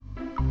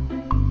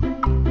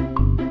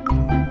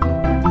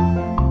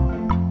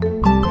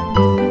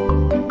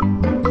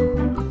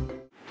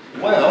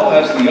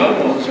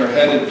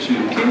headed to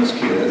King's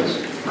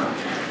Kids,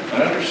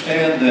 I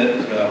understand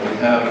that we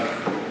have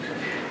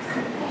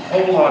a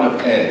whole lot of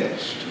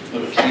eggs to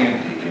put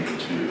candy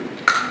into.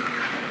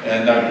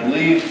 And I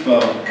believe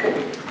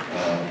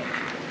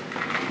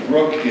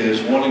Brooke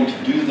is wanting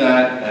to do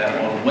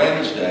that on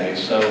Wednesday.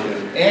 So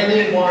if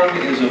anyone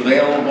is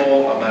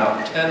available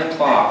about 10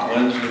 o'clock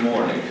Wednesday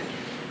morning,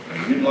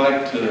 and you'd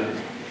like to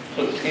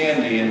put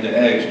candy into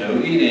eggs,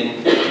 no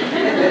eating, put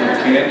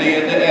candy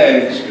into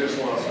eggs.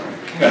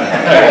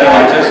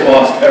 I just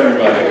lost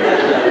everybody.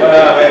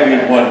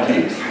 Maybe one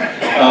piece.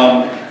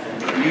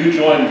 You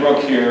join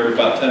Brooke here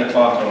about 10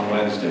 o'clock on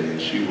Wednesday,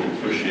 and she will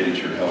appreciate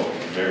your help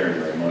very,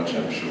 very much,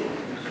 I'm sure.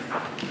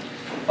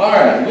 All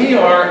right, we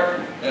are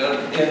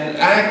in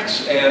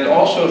Acts and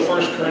also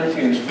 1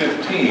 Corinthians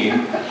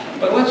 15,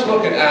 but let's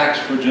look at Acts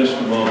for just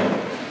a moment.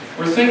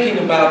 We're thinking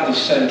about the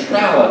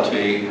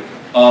centrality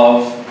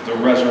of the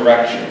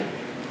resurrection.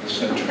 The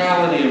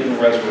centrality of the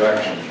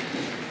resurrection.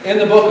 In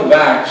the book of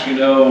Acts, you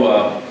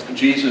know,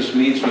 Jesus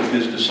meets with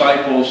his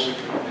disciples.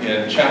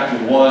 In chapter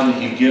 1,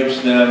 he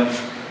gives them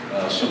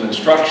some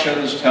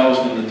instructions, tells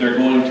them that they're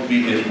going to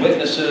be his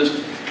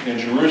witnesses in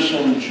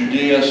Jerusalem,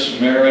 Judea,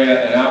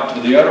 Samaria, and out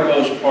to the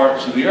uttermost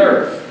parts of the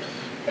earth.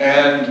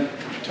 And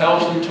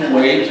tells them to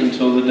wait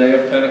until the day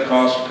of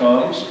Pentecost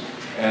comes.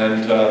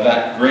 And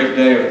that great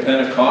day of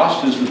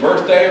Pentecost is the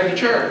birthday of the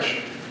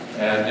church.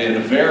 And in a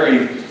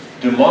very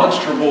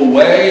demonstrable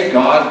way,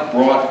 God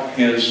brought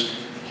his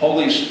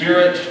Holy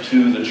Spirit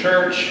to the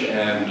church,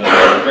 and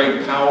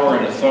great power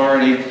and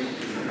authority.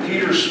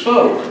 Peter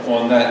spoke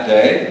on that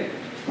day.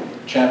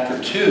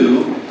 Chapter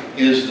 2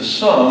 is the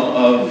sum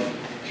of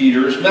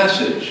Peter's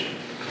message.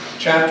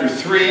 Chapter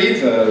 3,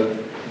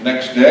 the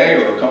next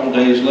day or a couple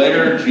days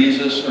later,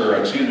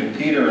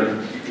 Peter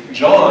and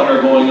John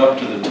are going up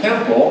to the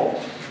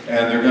temple,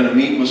 and they're going to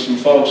meet with some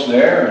folks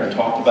there and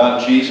talk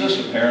about Jesus.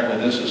 Apparently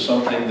this is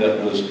something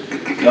that was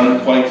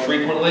done quite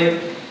frequently.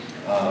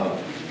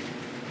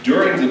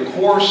 During the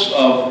course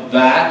of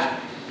that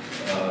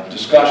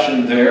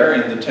discussion there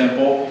in the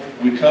temple,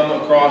 we come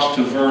across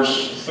to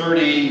verse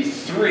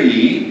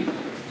 33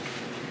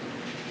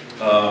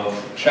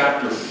 of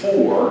chapter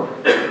 4.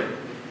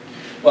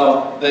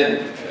 Well,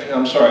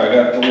 I'm sorry, I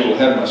got a little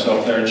ahead of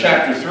myself there. In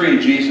chapter 3,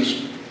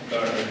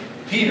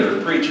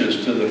 Peter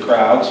preaches to the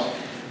crowds,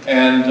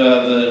 and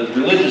the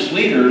religious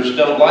leaders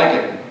don't like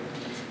it.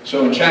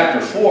 So in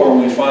chapter 4,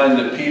 we find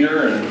that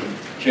Peter and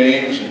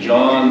James and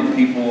John,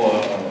 people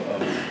of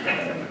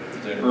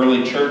the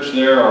early church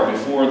there, are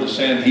before the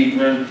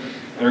Sanhedrin.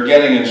 They're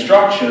getting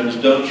instructions,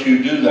 don't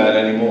you do that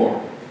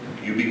anymore.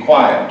 You be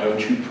quiet,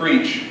 don't you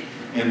preach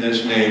in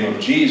this name of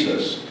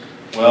Jesus.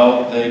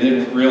 Well, they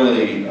didn't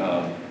really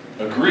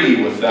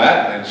agree with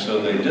that, and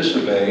so they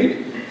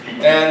disobeyed.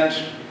 And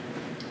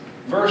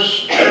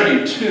verse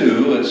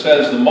 32, it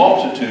says, the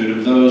multitude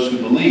of those who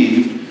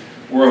believed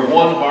were of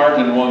one heart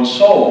and one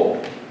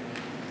soul.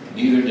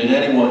 Neither did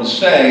anyone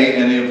say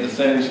any of the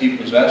things he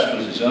possessed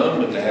was his own,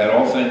 but they had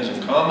all things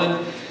in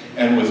common.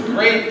 And with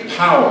great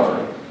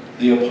power,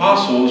 the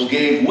apostles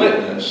gave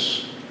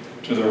witness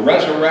to the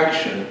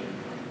resurrection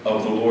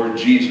of the Lord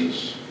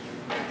Jesus.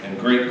 And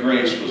great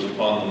grace was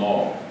upon them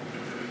all.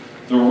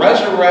 The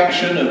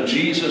resurrection of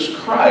Jesus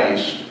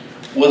Christ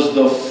was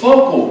the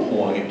focal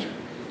point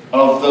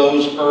of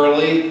those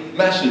early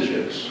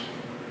messages.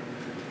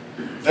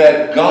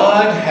 That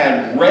God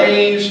had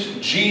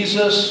raised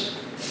Jesus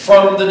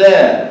from the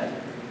dead.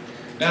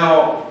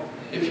 Now,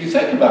 if you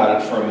think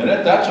about it for a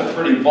minute, that's a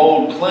pretty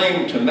bold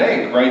claim to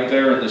make right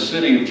there in the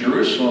city of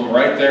Jerusalem,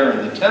 right there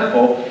in the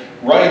temple,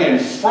 right in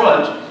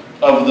front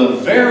of the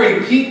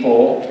very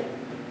people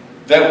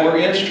that were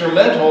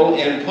instrumental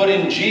in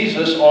putting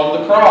Jesus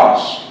on the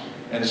cross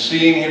and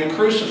seeing him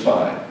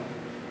crucified.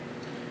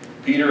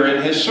 Peter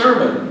in his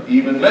sermon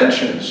even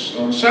mentions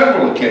on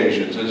several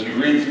occasions, as you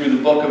read through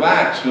the book of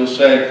Acts, he'll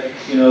say,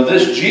 you know,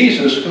 this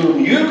Jesus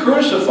whom you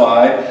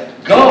crucified,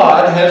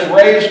 God has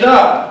raised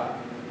up.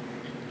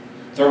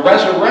 The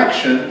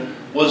resurrection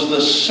was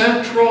the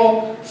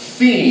central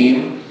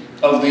theme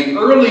of the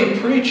early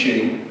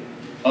preaching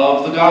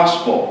of the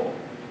gospel.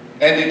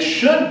 And it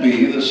should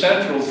be the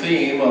central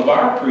theme of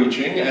our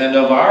preaching and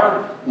of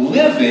our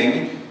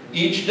living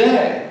each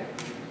day.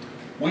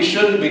 We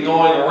shouldn't be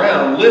going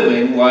around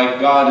living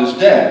like God is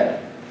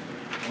dead.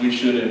 We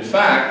should, in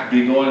fact,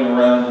 be going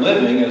around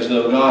living as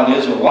though God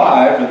is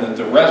alive and that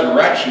the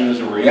resurrection is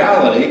a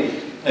reality.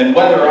 And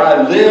whether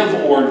I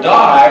live or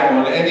die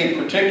on any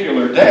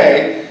particular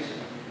day,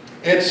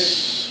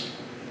 it's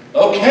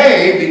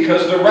okay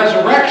because the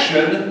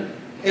resurrection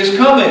is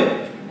coming.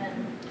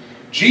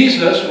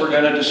 Jesus, we're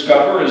going to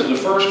discover, is the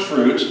first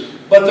fruits,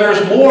 but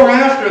there's more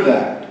after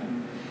that.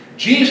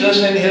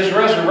 Jesus in his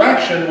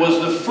resurrection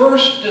was the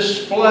first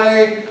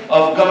display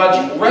of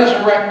God's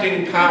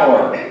resurrecting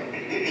power.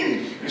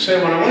 You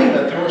say, well, wait a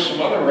minute, there were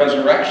some other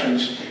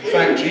resurrections. In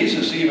fact,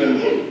 Jesus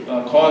even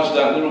caused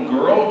that little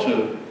girl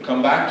to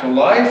come back to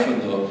life,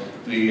 and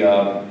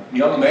the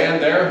young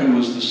man there who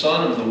was the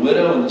son of the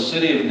widow in the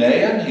city of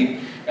Nain,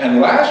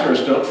 and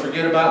Lazarus, don't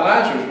forget about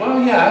Lazarus.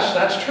 Well, yes,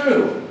 that's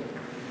true.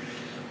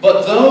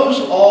 But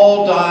those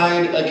all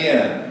died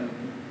again.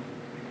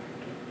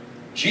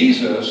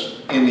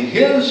 Jesus, in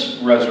his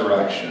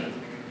resurrection,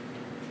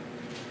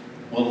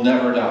 will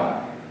never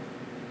die.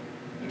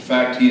 In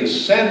fact, he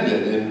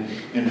ascended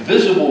in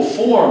visible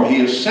form.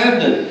 He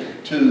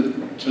ascended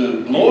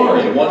to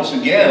glory once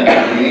again.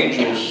 And the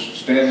angels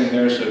standing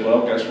there said,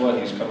 well, guess what?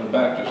 He's coming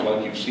back just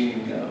like you've seen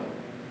him go.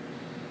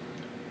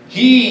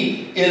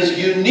 He is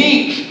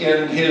unique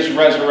in his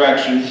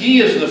resurrection.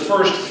 He is the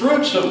first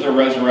fruits of the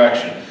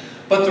resurrection.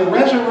 But the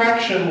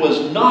resurrection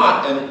was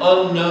not an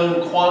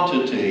unknown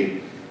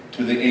quantity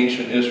to the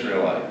ancient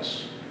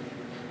Israelites.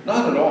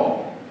 Not at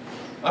all.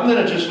 I'm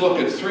going to just look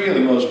at three of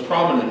the most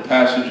prominent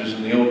passages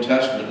in the Old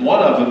Testament.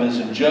 One of them is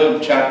in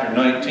Job chapter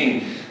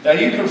 19. Now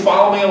you can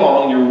follow me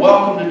along. You're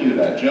welcome to do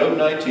that. Job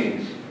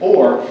 19.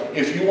 Or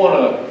if you want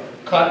to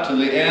cut to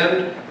the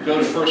end,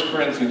 go to 1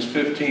 Corinthians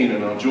 15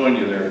 and I'll join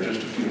you there in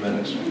just a few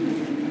minutes.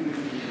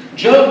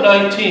 Job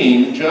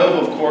 19,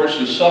 Job of course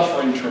is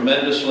suffering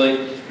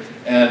tremendously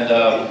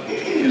and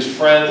his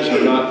friends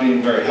are not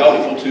being very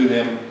helpful to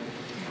him.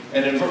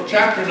 And in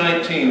chapter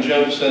 19,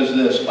 Job says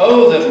this,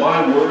 "Oh, that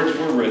my words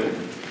were written.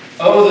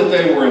 Oh, that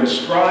they were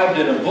inscribed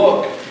in a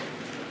book."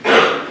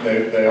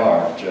 They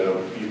are,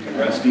 Job. You can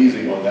rest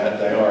easy on that.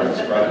 They are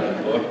inscribed in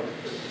a book.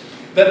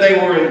 "That they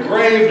were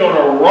engraved on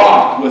a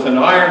rock with an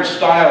iron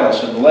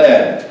stylus and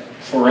lead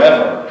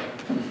forever.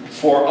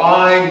 For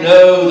I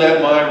know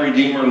that my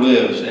Redeemer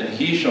lives, and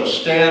he shall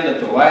stand at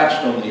the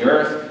last on the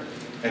earth.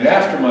 And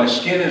after my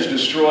skin is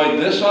destroyed,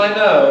 this I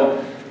know,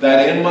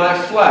 that in my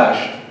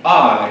flesh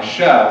I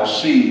shall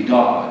see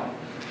God,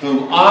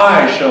 whom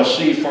I shall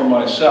see for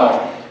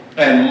myself,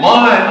 and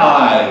my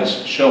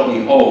eyes shall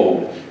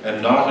behold,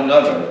 and not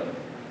another.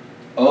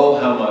 Oh,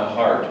 how my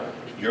heart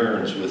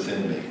yearns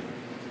within me."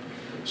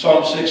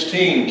 Psalm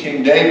 16,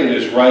 King David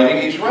is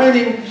writing. He's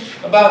writing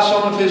about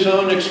some of his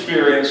own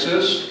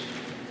experiences.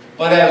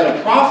 But as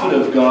a prophet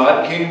of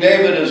God, King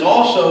David is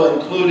also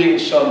including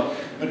some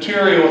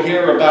material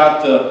here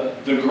about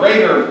the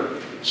greater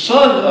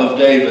son of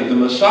David, the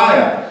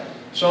Messiah.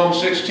 Psalm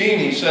 16,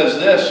 he says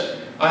this,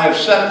 "I have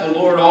set the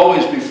Lord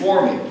always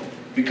before me.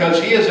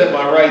 Because he is at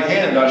my right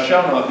hand, I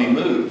shall not be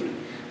moved.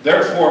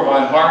 Therefore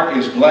my heart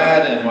is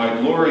glad and my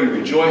glory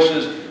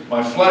rejoices.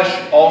 My flesh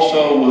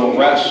also will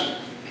rest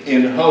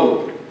in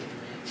hope.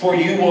 For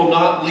you will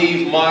not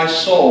leave my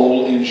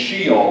soul in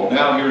Sheol."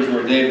 Now here's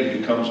where David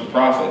becomes a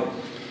prophet.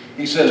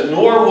 He says,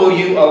 "Nor will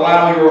you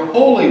allow your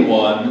Holy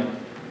One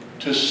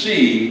to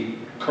see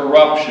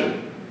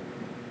corruption."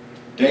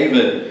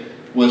 David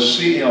was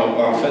seeing,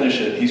 I'll finish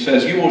it. He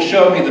says, "You will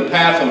show me the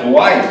path of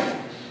life.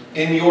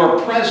 In your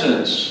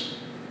presence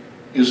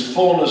is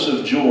fullness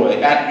of joy.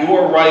 At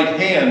your right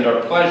hand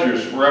are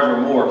pleasures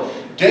forevermore."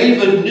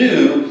 David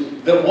knew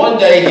that one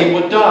day he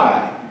would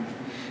die.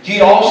 He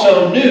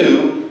also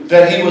knew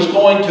that he was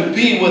going to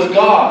be with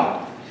God.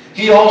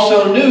 He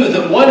also knew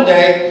that one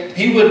day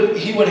he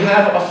would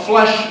have a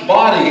flesh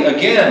body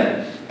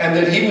again, and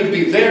that he would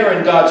be there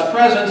in God's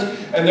presence,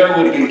 and there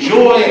would be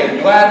joy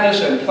and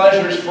gladness and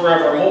pleasures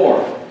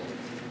forevermore.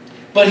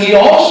 But he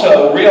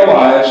also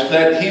realized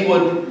that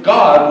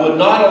God would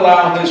not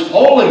allow his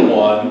Holy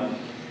One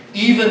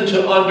even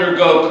to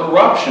undergo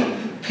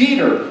corruption.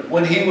 Peter,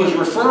 when he was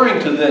referring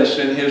to this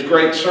in his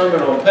great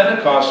sermon on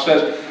Pentecost,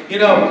 says,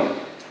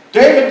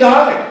 David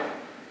died,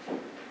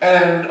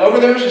 and over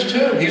there's his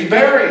tomb. He's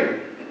buried.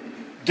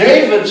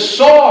 David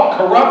saw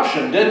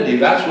corruption, didn't he?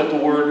 That's what the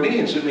word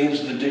means. It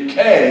means the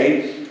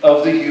decay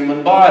of the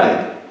human body.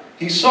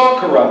 He saw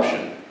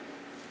corruption.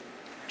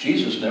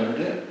 Jesus never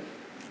did.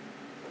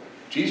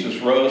 Jesus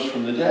rose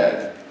from the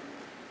dead,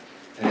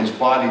 and his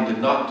body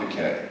did not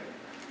decay.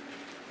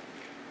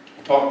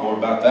 We'll talk more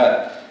about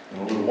that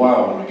in a little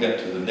while when we get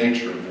to the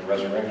nature of the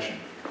resurrection.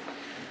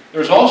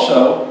 There's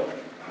also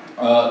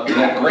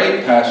that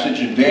great passage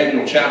in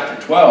Daniel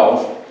chapter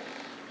 12,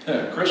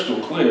 crystal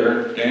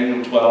clear,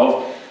 Daniel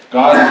 12.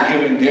 God is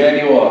giving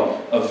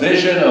Daniel a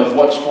vision of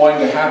what's going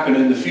to happen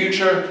in the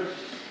future.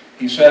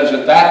 He says,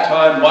 "At that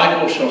time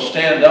Michael shall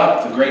stand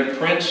up, the great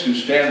prince who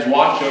stands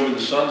watch over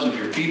the sons of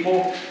your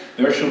people.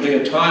 There shall be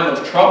a time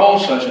of trouble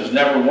such as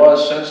never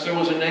was since there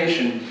was a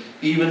nation,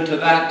 even to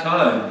that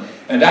time.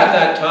 And at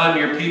that time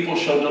your people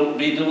shall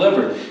be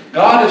delivered."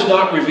 God is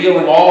not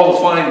revealing all the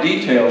fine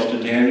details to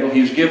Daniel.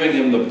 He's giving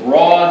him the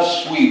broad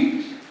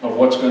sweep of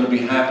what's going to be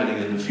happening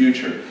in the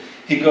future.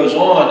 He goes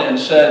on and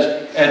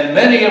says, "And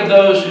many of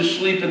those who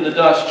sleep in the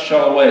dust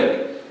shall awake,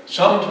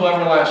 some to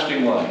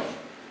everlasting life,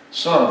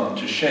 some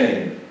to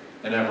shame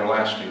and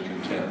everlasting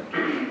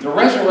contempt." The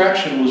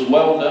resurrection was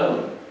well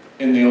known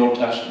in the Old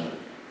Testament.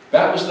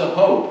 That was the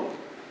hope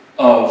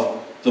of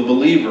the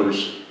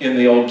believers in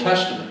the Old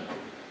Testament,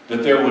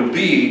 that there would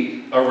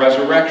be a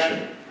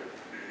resurrection.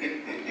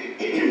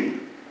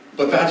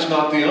 But that's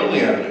not the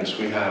only evidence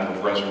we have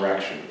of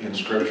resurrection in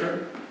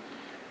Scripture.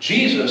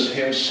 Jesus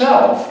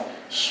himself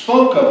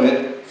spoke of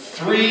it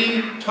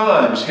 3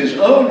 times, his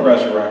own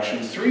resurrection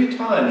 3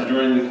 times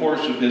during the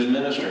course of his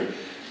ministry.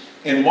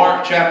 In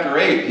Mark chapter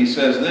 8, he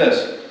says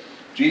this,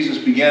 Jesus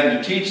began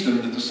to teach them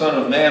that the Son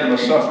of Man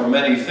must suffer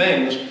many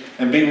things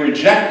and be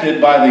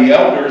rejected by the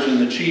elders and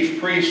the chief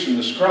priests and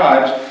the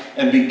scribes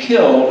and be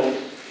killed,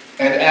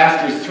 and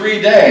after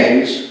 3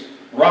 days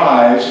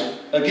rise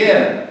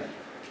again.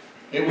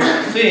 It was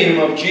the theme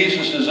of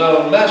Jesus'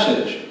 own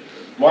message.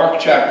 Mark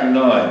chapter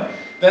 9.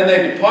 Then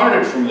they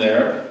departed from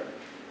there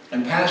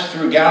and passed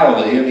through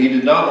Galilee, and he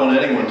did not want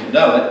anyone to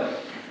know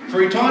it.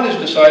 For he taught his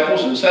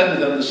disciples and said to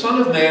them, the Son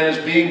of Man is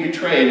being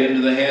betrayed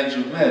into the hands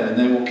of men, and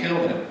they will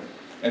kill him.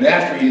 And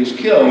after he is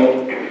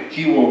killed,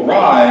 he will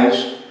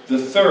rise the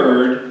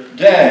 3rd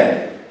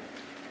day.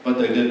 But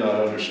they did not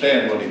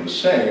understand what he was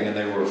saying, and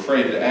they were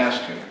afraid to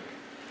ask him.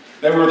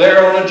 They were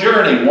there on a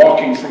journey,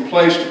 walking from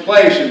place to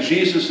place, and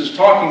Jesus is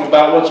talking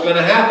about what's going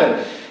to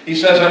happen. He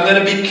says, I'm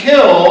going to be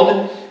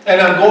killed,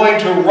 and I'm going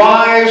to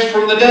rise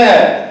from the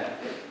dead.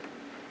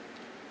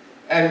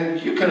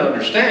 And you can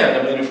understand,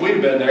 I mean, if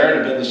we'd been there, it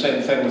had been the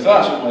same thing with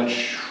us. It went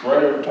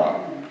right over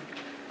top.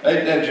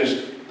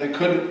 They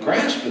couldn't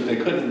grasp it. They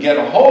couldn't get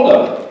a hold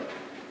of it.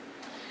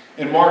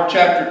 In Mark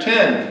chapter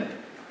 10, it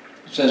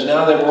says,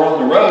 now they were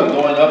on the road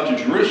going up to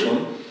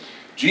Jerusalem.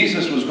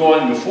 Jesus was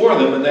going before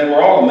them, and they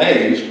were all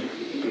amazed.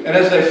 And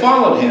as they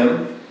followed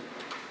him,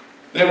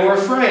 they were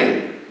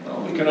afraid.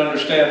 Well, we can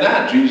understand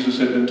that. Jesus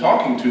had been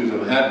talking to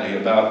them, hadn't he,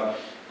 about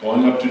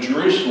going up to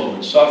Jerusalem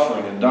and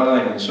suffering and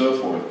dying and so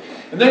forth.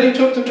 And then he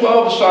took the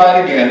 12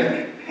 aside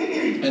again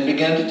and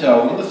began to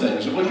tell them the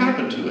things that would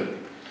happen to him.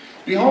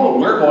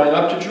 Behold, we're going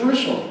up to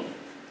Jerusalem.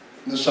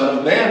 The Son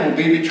of Man will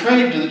be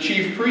betrayed to the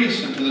chief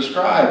priests and to the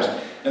scribes,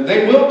 and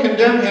they will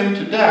condemn him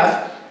to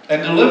death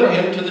and deliver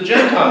him to the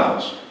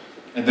Gentiles.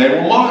 And they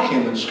will mock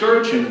him and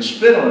scourge him and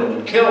spit on him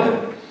and kill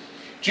him.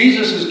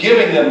 Jesus is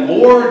giving them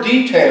more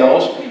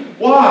details.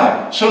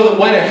 Why? So that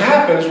when it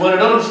happens, when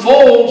it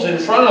unfolds in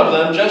front of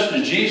them, just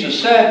as Jesus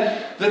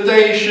said, that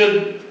they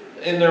should,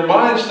 in their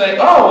minds, think,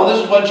 oh, well,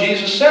 this is what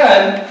Jesus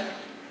said.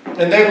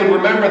 And they would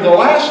remember the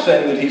last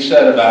thing that he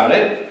said about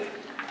it.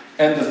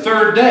 And the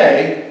 3rd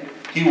day,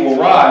 he will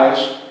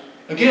rise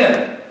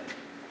again.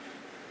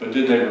 But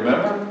did they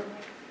remember?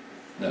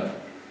 No.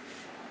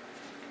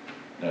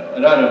 No,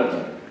 and I don't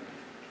know.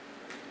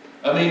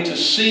 I mean, to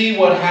see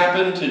what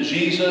happened to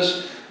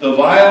Jesus, the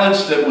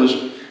violence that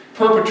was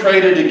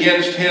perpetrated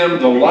against him,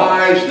 the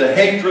lies, the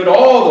hatred,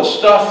 all the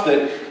stuff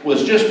that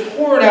was just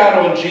poured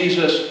out on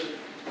Jesus,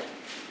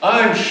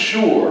 I'm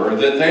sure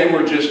that they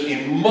were just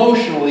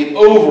emotionally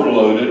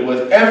overloaded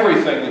with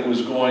everything that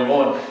was going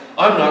on.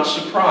 I'm not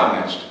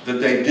surprised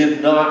that they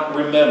did not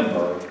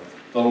remember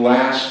the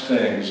last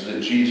things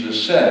that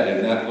Jesus said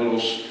in that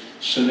little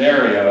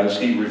scenario as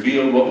he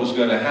revealed what was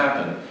going to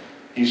happen.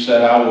 He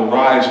said, I will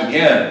rise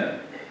again.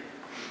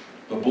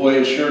 But boy,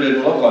 it sure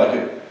didn't look like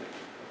it.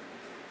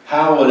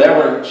 How would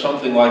ever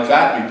something like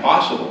that be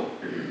possible?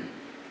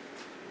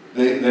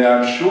 They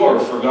I'm sure,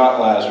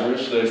 forgot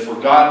Lazarus. They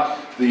forgot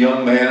the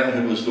young man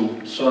who was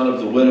the son of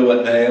the widow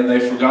at Nain. They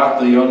forgot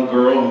the young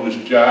girl who was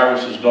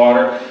Jairus'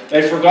 daughter.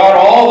 They forgot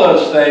all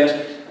those things.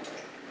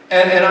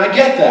 And I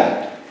get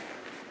that.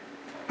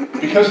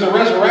 Because the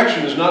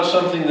resurrection is not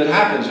something that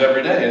happens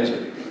every day, is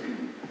it?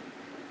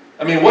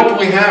 I mean, what do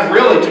we have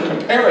really to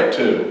compare it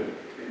to?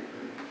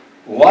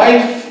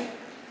 Life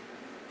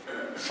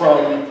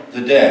from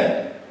the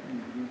dead.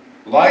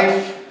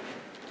 Life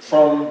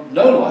from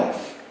no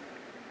life.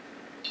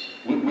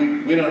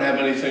 We don't have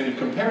anything to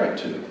compare it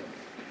to.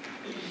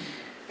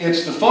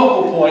 It's the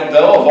focal point,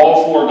 though, of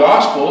all 4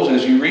 Gospels.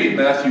 As you read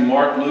Matthew,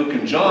 Mark, Luke,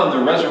 and John,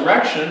 the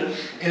resurrection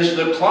is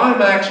the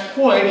climax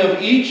point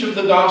of each of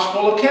the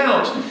Gospel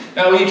accounts.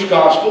 Now, each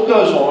Gospel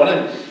goes on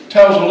and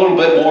tells a little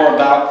bit more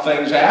about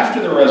things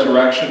after the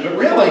resurrection, but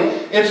really,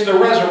 it's the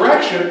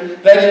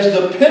resurrection that is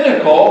the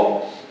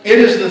pinnacle. It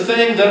is the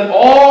thing that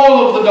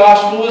all of the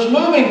Gospel is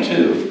moving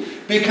to,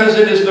 because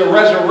it is the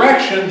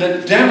resurrection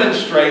that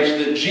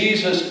demonstrates that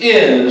Jesus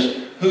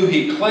is who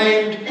he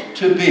claimed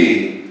to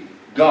be,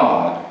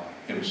 God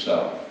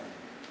himself.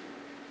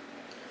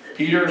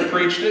 Peter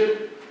preached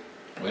it.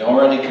 We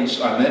already,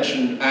 I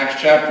mentioned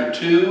Acts chapter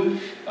 2.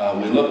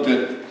 We looked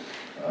at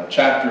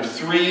chapter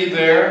 3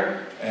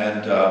 there,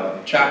 and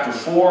chapter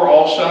 4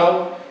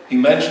 also. He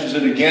mentions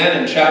it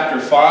again in chapter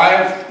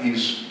 5.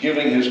 He's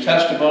giving his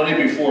testimony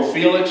before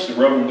Felix, the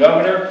Roman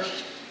governor.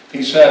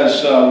 He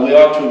says, we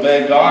ought to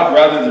obey God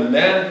rather than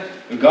men,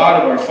 the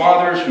God of our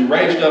fathers who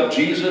raised up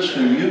Jesus,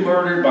 whom you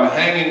murdered by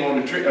hanging on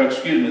a tree.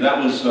 Excuse me,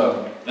 that was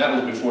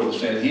before the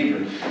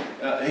Sanhedrin.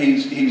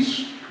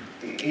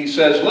 He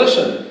says,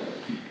 listen,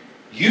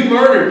 you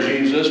murdered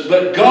Jesus,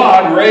 but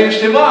God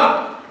raised him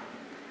up.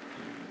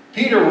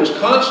 Peter was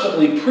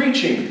constantly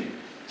preaching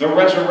the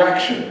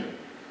resurrection.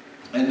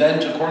 And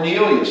then to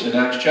Cornelius in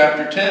Acts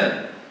chapter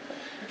 10.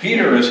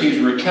 Peter, as he's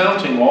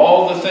recounting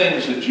all the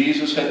things that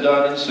Jesus had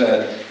done and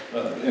said,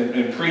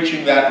 in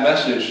preaching that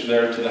message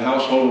there to the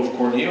household of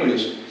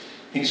Cornelius,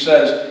 he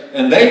says,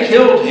 and they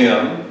killed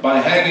him by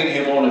hanging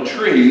him on a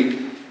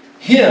tree.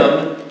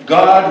 Him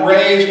God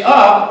raised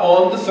up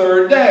on the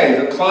 3rd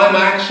day. The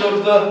climax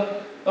of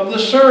the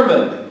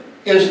sermon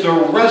is the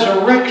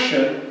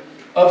resurrection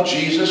of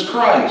Jesus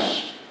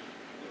Christ.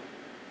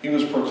 He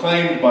was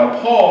proclaimed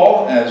by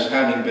Paul as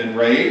having been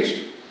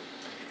raised.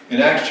 In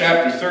Acts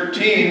chapter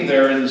 13,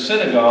 they're in the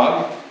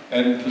synagogue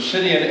in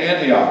Pisidian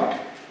Antioch.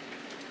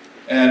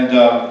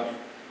 And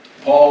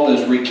Paul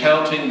is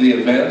recounting the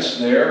events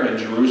there in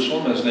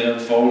Jerusalem as they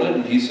unfolded.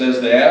 And he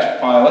says they asked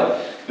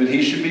Pilate that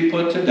he should be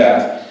put to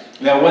death.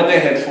 Now when they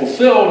had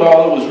fulfilled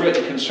all that was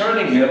written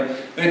concerning him,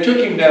 they took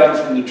him down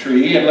from the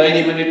tree and laid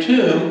him in a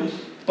tomb.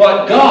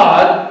 But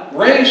God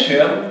raised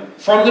him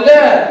from the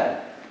dead.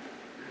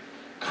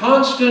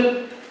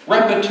 Constant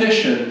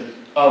repetition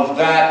of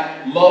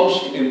that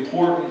most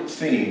important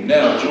theme.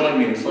 Now join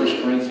me in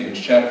 1 Corinthians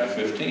chapter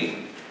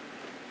 15.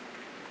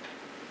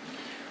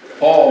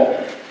 Paul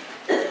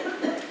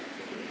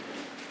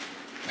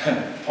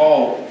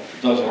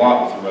does a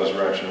lot with the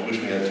resurrection. I wish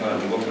we had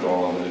time to look at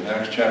all of it. In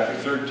Acts chapter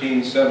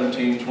 13,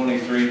 17,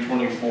 23,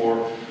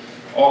 24,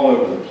 all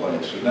over the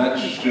place. And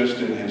that's just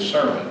in his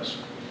sermons.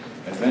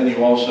 And then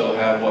you also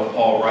have what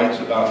Paul writes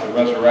about the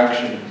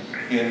resurrection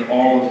in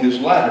all of his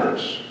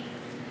letters.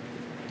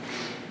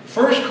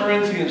 1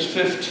 Corinthians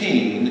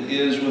 15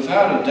 is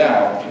without a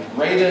doubt the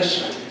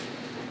greatest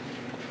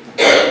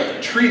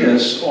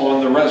treatise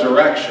on the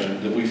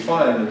resurrection that we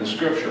find in the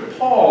Scripture.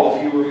 Paul,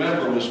 if you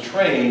remember, was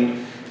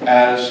trained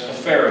as a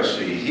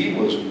Pharisee. He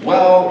was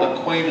well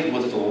acquainted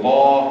with the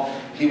law.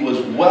 He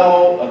was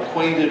well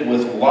acquainted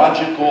with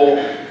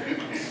logical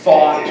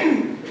thought.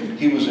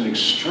 He was an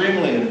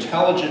extremely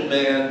intelligent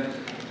man.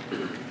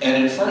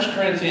 And in 1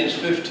 Corinthians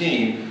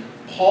 15,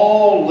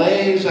 Paul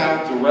lays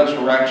out the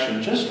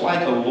resurrection just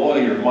like a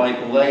lawyer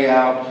might lay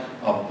out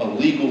a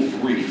legal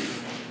brief.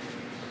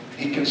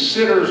 He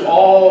considers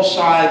all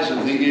sides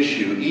of the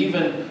issue,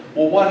 even,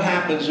 well, what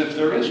happens if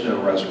there is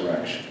no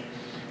resurrection?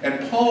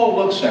 And Paul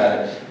looks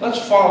at it.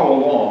 Let's follow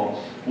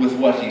along with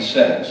what he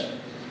says.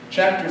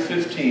 Chapter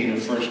 15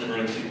 of 1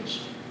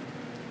 Corinthians.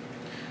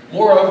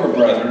 Moreover,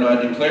 brethren,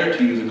 I declare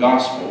to you the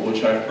gospel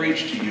which I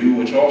preached to you,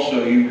 which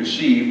also you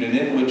received, and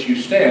in which you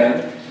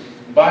stand,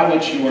 by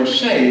which you are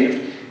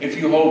saved, if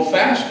you hold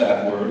fast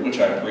that word which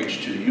I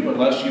preached to you,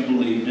 unless you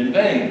believed in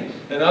vain.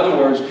 In other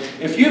words,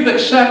 if you've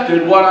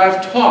accepted what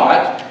I've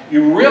taught,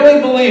 you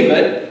really believe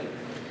it,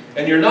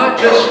 and you're not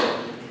just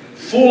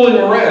fooling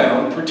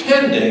around,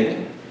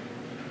 pretending,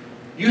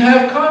 you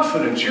have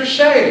confidence. You're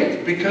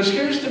saved, because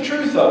here's the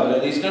truth of it,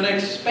 and he's going to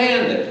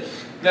expand it.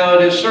 Now,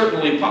 it is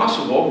certainly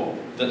possible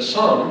that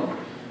some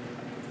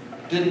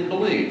didn't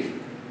believe.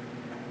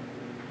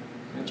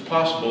 It's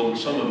possible that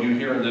some of you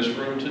here in this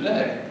room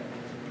today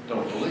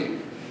don't believe.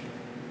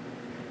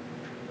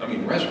 I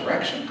mean,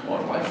 resurrection, come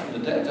on, life from the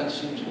dead, that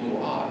seems a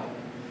little odd,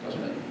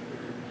 doesn't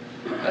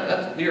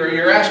it?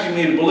 You're asking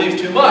me to believe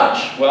too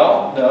much.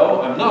 Well,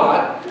 no, I'm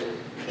not,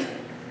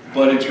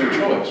 but it's your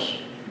choice.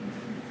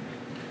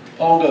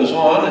 Paul goes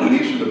on, and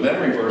these are the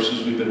memory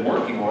verses we've been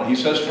working on. He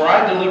says, for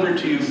I delivered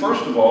to you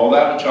first of all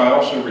that which I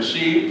also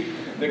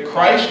received, that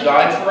Christ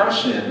died for our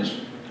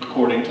sins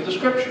according to the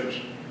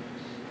Scriptures.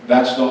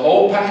 That's the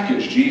whole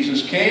package.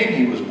 Jesus came,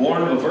 he was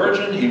born of a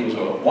virgin, he was a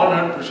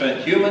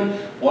 100% human,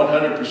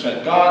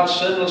 100% God,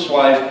 sinless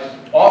life,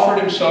 offered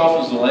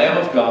himself as the Lamb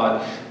of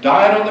God,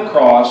 died on the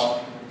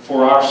cross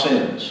for our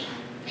sins.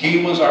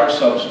 He was our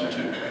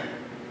substitute.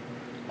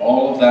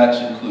 All of that's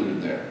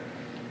included there.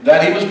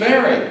 That he was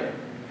buried.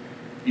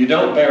 You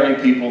don't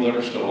bury people that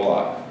are still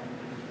alive.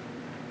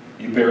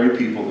 You bury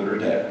people that are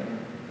dead.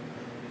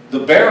 The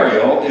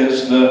burial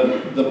is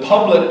the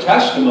public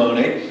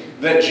testimony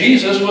that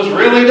Jesus was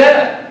really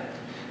dead.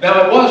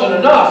 Now, it wasn't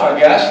enough, I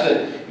guess,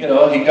 that,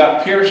 he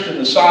got pierced in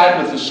the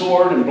side with the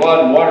sword and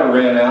blood and water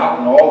ran out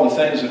and all the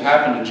things that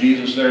happened to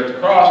Jesus there at the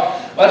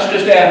cross. Let's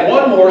just add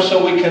one more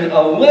so we can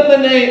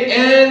eliminate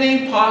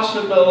any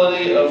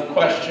possibility of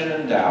question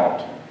and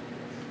doubt.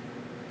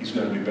 He's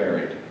going to be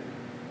buried.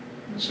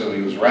 And so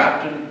he was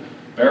wrapped in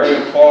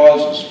burial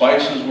cloths, and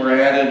spices were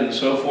added and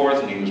so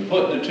forth, and he was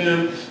put in the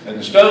tomb, and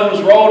the stone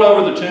was rolled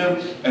over the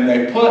tomb, and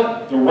they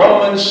put the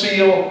Roman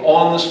seal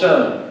on the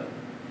stone.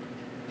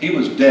 He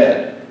was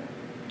dead.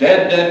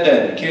 Dead, dead,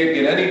 dead. You can't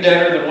get any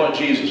deader than what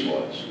Jesus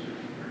was.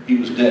 He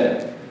was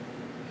dead.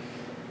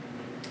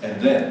 And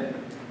then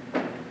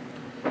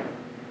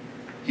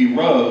he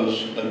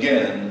rose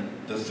again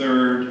the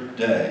third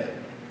day,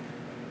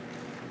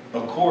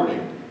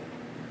 according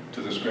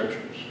to the Scriptures.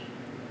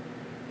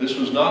 This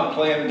was not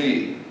plan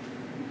B.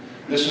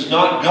 This is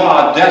not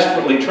God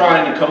desperately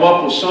trying to come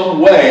up with some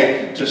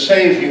way to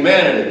save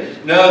humanity.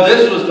 No,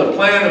 this was the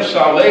plan of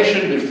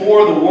salvation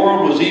before the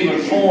world was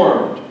even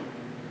formed.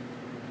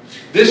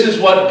 This is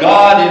what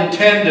God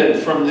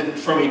intended from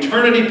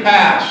eternity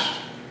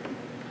past,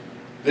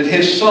 that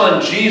his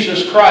Son,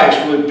 Jesus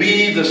Christ, would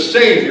be the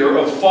Savior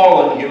of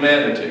fallen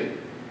humanity.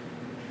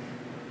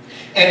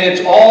 And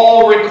it's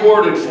all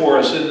recorded for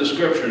us in the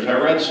Scriptures. I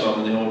read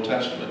some in the Old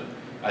Testament.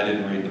 I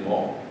didn't read them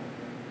all.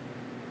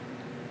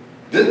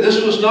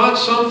 This was not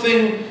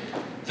something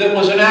that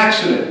was an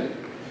accident.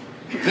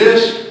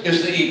 This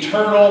is the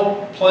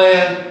eternal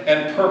plan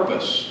and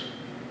purpose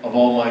of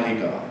Almighty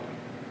God.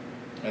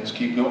 Let's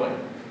keep going.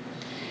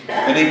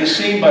 And he was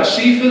seen by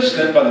Cephas,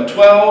 then by the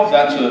 12.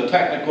 That's a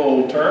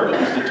technical term. It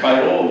was the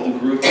title of the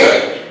group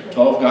of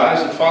 12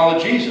 guys that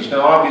followed Jesus.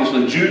 Now,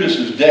 obviously, Judas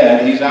is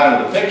dead. He's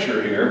out of the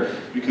picture here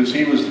because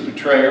he was the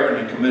betrayer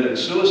and he committed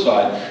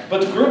suicide.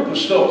 But the group was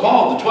still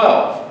called the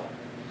 12.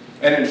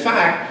 And in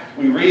fact,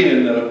 we read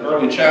in the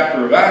early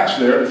chapter of Acts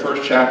there, the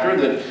first chapter,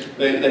 that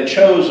they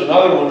chose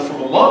another one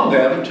from among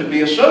them to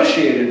be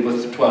associated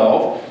with the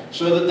 12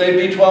 so that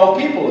they'd be 12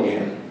 people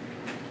again.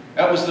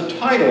 That was the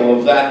title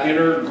of that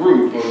inner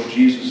group of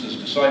Jesus'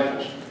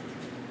 disciples.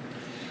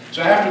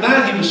 So after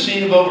that, he was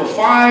seen of over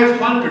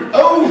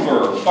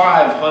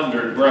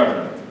 500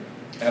 brethren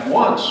at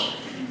once,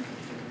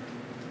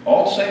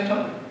 all at the same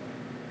time.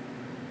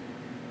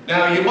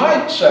 Now, you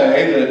might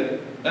say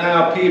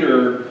that,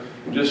 Peter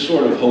just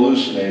sort of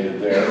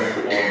hallucinated there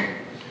on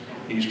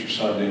Easter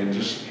Sunday and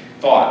just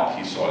thought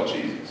he saw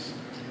Jesus.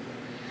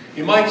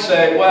 You might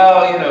say,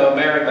 well,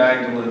 Mary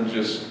Magdalene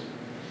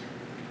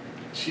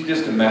she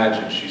just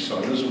imagined she saw.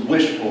 This is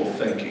wishful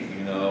thinking,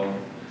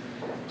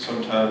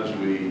 Sometimes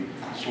we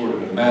sort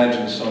of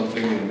imagine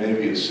something and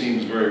maybe it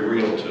seems very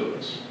real to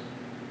us.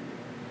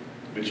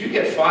 But you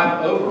get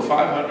over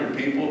 500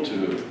 people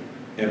to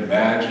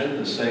imagine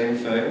the same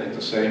thing at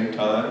the same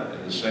time,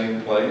 in the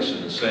same place,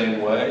 in the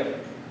same way.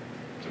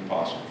 It's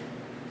impossible.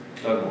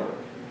 It doesn't work.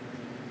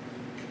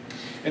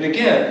 And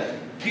again,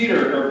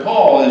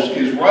 Paul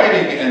is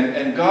writing,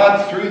 and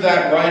God, through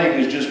that writing,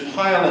 is just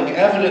piling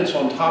evidence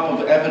on top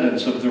of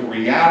evidence of the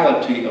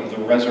reality of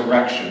the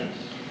resurrection.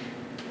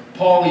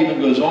 Paul even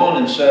goes on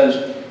and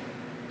says,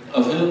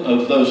 of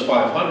those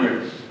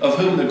 500, of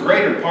whom the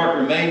greater part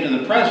remain to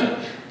the present,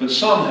 but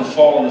some have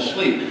fallen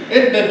asleep.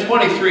 It had been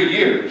 23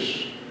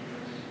 years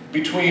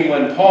between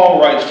when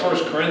Paul writes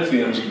 1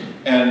 Corinthians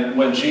and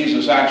when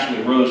Jesus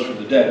actually rose from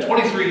the dead.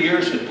 23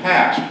 years had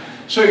passed.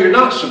 So you're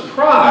not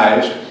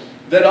surprised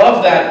that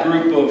of that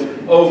group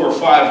of over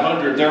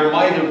 500, there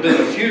might have been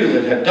a few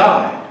that had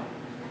died.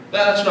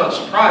 That's not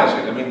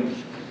surprising. I mean,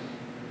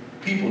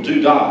 people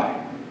do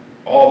die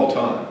all the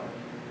time.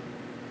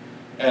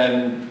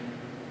 And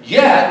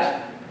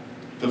yet,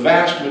 the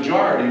vast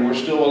majority were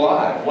still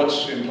alive.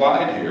 What's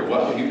implied here?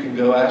 Well, you can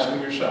go ask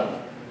them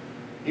yourself.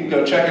 You can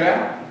go check it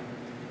out.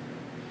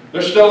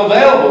 They're still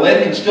available.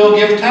 They can still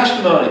give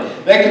testimony.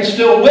 They can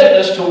still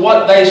witness to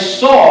what they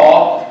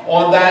saw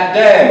on that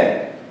day.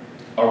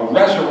 A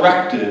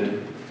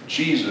resurrected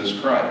Jesus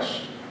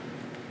Christ.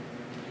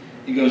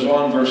 He goes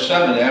on, verse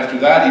 7, after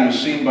that he was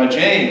seen by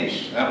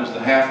James. That was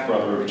the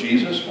half-brother of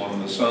Jesus, one of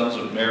the sons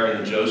of Mary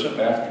and Joseph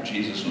after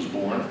Jesus was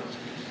born.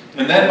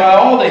 And then by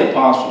all the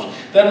apostles.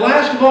 Then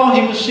last of all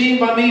he was seen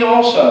by me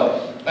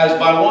also, as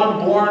by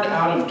one born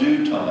out of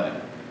due time.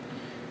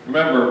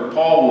 Remember,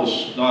 Paul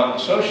was not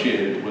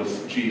associated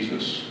with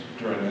Jesus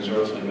during his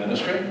earthly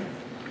ministry.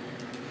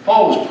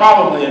 Paul was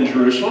probably in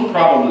Jerusalem,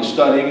 probably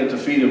studying at the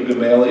feet of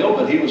Gamaliel,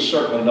 but he was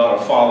certainly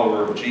not a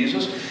follower of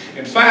Jesus.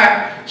 In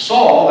fact,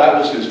 Saul, that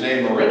was his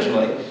name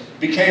originally,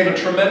 became a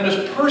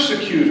tremendous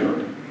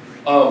persecutor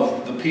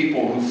of the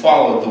people who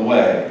followed the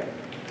way.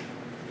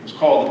 It was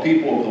called the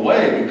people of the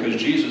way because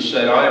Jesus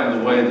said, I am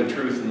the way, the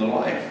truth, and the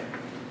life.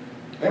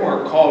 They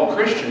weren't called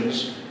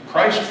Christians,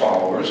 Christ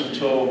followers,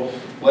 until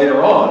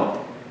later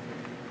on.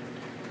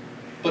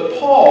 But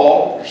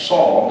Saul,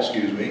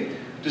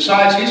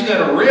 decides he's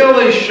going to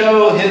really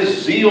show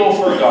his zeal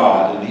for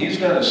God, and he's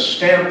going to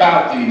stamp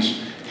out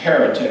these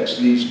heretics,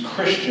 these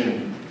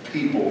Christian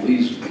people,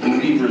 these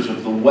believers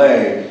of the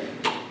way.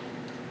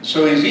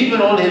 So he's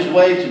even on his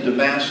way to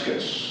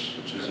Damascus,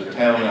 which is a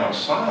town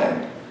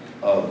outside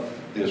of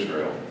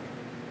Israel.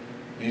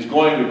 He's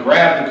going to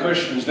grab the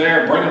Christians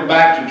there, bring them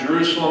back to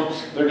Jerusalem.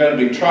 They're going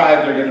to be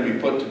tried. They're going to be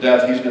put to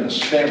death. He's going to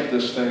stamp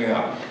this thing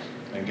out.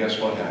 And guess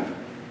what happened?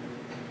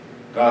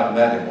 God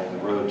met him on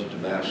the road to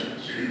Damascus.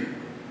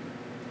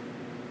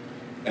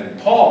 And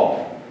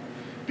Paul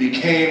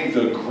became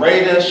the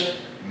greatest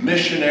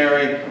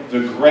missionary, the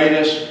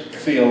greatest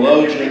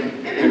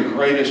theologian, the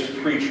greatest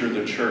preacher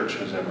the church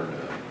has ever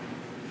known.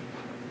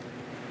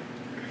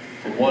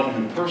 From one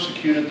who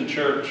persecuted the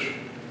church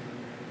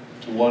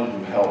to one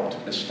who helped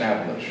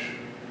establish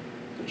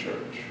the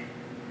church.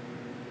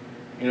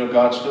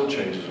 God still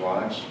changes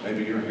lives.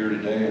 Maybe you're here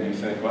today and you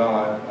think,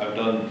 well, I've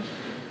done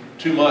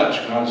too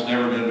much. God's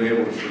never going to be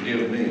able to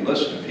forgive me.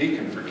 Listen, if he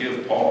can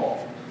forgive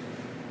Paul,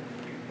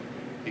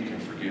 he can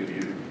forgive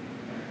you.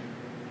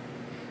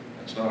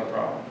 That's not a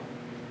problem.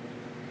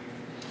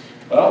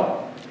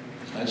 Well,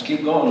 let's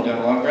keep going. We've got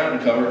a lot of ground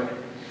to cover.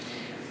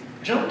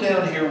 Jump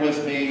down here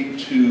with me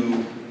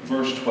to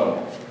verse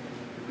 12.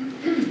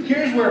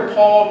 Here's where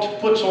Paul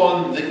puts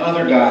on the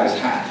other guy's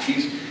hat.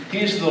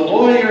 He's the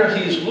lawyer.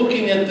 He's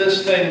looking at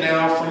this thing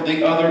now from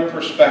the other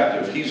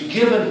perspective. He's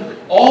given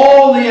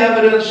all the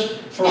evidence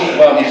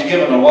he's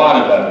given a lot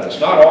of evidence,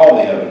 not all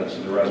the evidence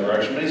of the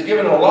resurrection, but he's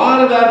given a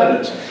lot of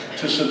evidence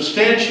to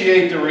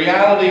substantiate the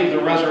reality of the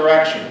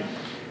resurrection.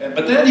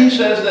 But then he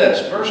says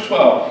this, verse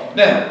 12,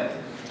 now,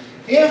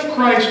 if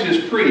Christ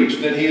is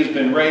preached that he has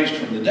been raised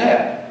from the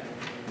dead,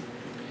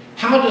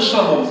 how do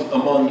some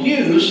among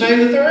you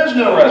say that there is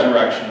no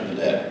resurrection of the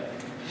dead?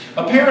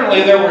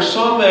 Apparently there were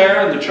some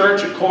there in the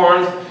church at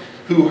Corinth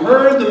who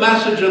heard the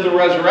message of the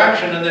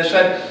resurrection and they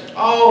said,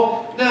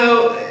 oh,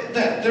 no,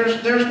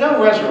 there's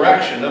no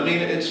resurrection. I mean,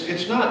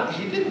 it's not,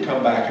 he didn't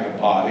come back in a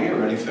body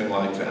or anything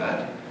like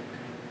that.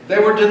 They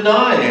were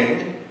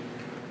denying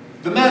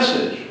the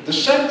message, the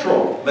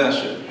central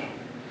message.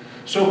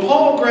 So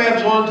Paul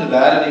grabs onto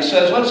that and he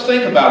says, let's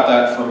think about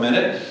that for a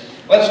minute.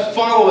 Let's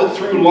follow it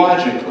through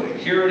logically.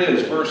 Here it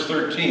is, verse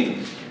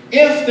 13.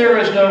 If there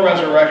is no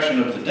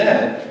resurrection of the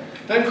dead,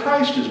 then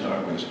Christ is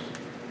not risen.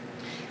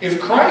 If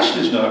Christ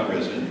is not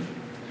risen,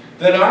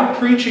 then our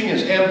preaching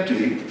is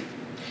empty,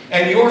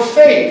 and your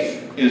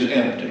faith is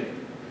empty.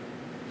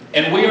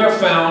 And we are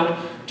found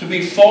to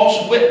be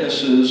false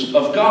witnesses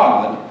of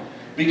God,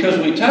 because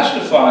we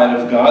testified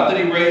of God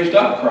that he raised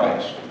up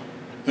Christ,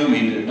 whom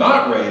he did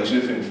not raise,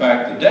 if in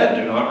fact the dead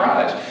do not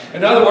rise.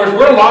 In other words,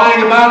 we're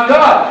lying about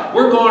God.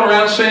 We're going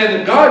around saying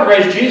that God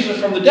raised Jesus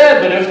from the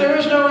dead, but if there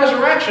is no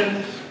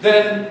resurrection,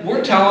 then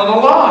we're telling a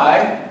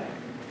lie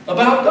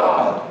about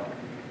God.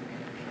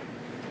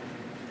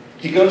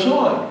 He goes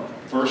on,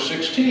 verse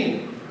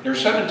 16, or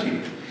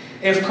 17.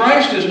 If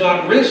Christ is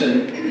not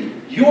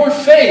risen, your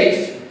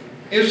faith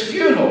is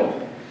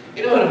futile.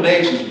 You know, it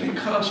amazes me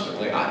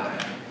constantly. I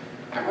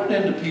run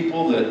into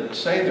people that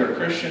say they're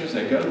Christians,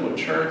 they go to a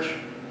church,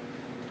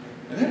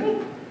 and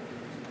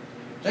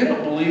they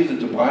don't believe that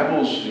the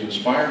Bible is the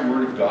inspired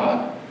Word of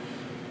God.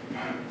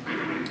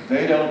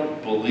 They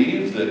don't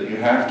believe that you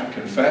have to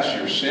confess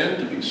your sin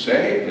to be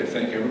saved. They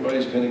think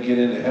everybody's going to get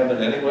into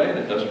heaven anyway, and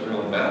it doesn't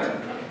really matter.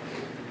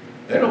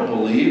 They don't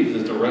believe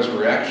that the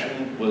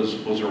resurrection was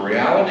a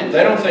reality.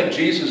 They don't think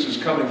Jesus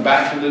is coming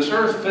back to this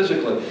earth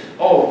physically.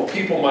 Oh,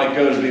 people might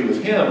go to be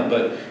with him,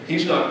 but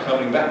he's not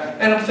coming back.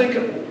 And I'm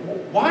thinking,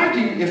 why do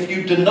you, if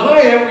you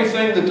deny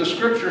everything that the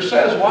Scripture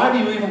says, why do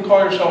you even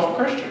call yourself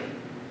a Christian?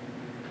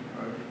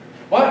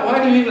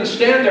 Why do you even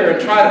stand there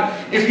and try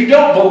to, if you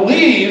don't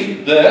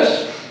believe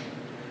this,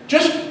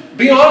 just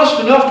be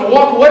honest enough to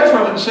walk away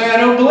from it and say, I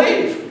don't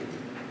believe.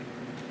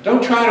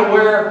 Don't try to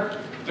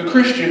wear the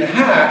Christian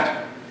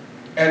hat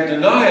and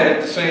deny it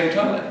at the same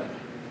time.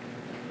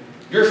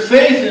 Your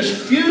faith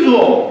is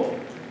futile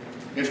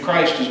if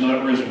Christ is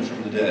not risen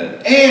from the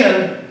dead.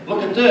 And,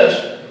 look at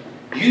this,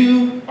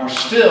 you are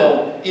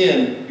still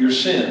in your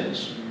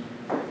sins.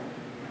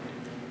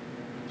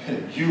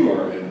 And you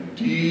are in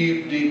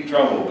deep, deep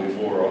trouble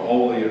before a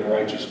holy and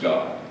righteous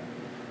God.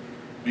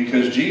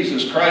 Because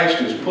Jesus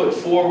Christ is put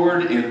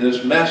forward in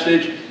this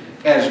message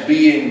as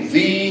being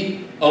the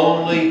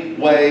only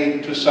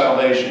way to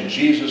salvation.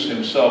 Jesus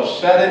himself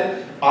said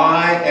it,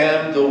 I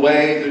am the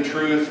way, the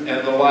truth,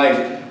 and the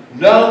life.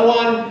 No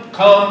one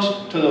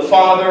comes to the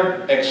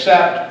Father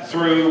except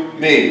through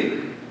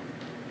me.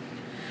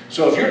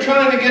 So if you're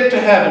trying to get to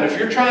heaven, if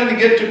you're trying to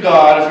get to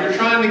God, if you're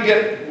trying to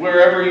get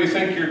wherever you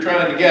think you're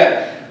trying to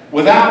get,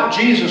 without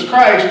Jesus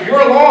Christ,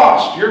 you're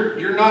lost.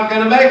 You're not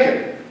going to make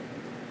it.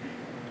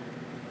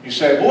 You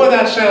say, boy,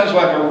 that sounds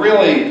like a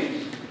really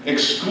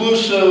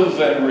exclusive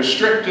and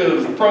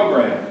restrictive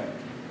program.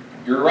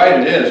 You're right,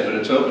 it is, but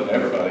it's open to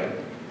everybody.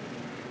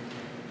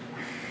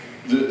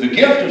 The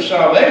gift of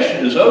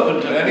salvation is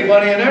open to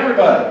anybody and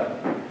everybody.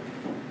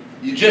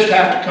 You just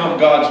have to come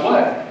God's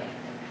way.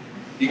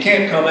 You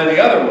can't come any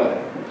other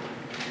way.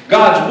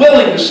 God's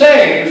willing to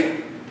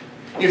save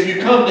if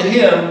you come to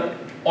him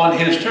on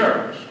his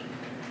terms.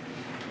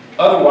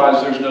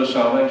 Otherwise, there's no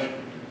salvation.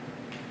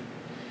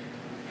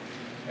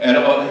 And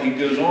he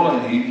goes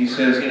on, he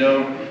says, you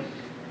know,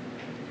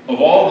 of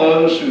all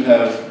those who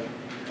have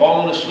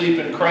fallen asleep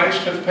in Christ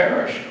have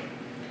perished.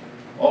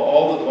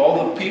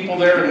 All the people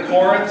there in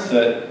Corinth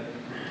that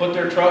put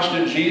their trust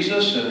in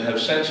Jesus and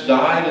have since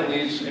died in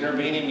these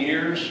intervening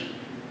years,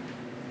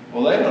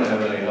 well, they don't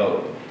have any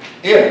hope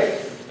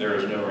if there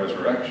is no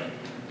resurrection.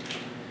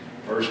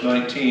 Verse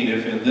 19,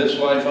 if in this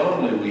life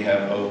only we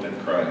have hope in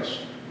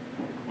Christ,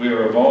 we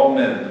are of all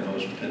men the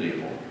most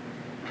pitiable.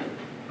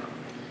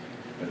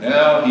 But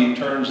now he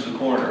turns the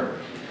corner.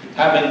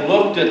 Having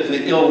looked at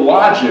the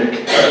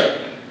illogic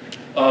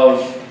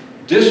of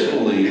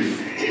disbelief,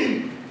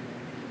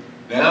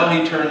 now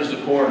he turns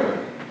the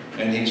corner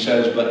and he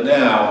says, but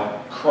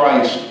now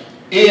Christ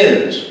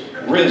is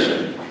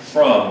risen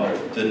from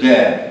the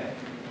dead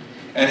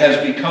and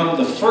has become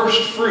the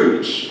first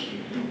fruits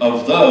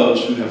of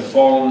those who have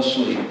fallen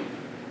asleep.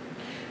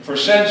 For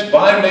since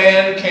by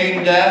man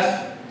came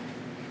death,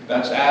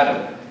 that's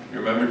Adam. You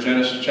remember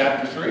Genesis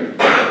chapter 3?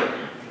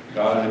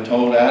 God had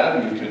told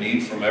Adam, you can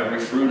eat from every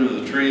fruit of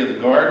the tree of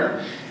the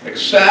garden,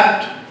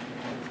 except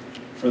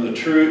for the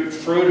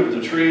fruit of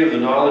the tree of the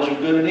knowledge of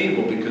good and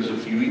evil, because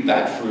if you eat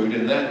that fruit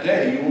in that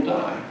day, you will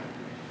die.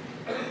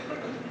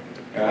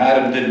 Now,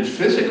 Adam didn't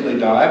physically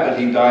die, but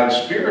he died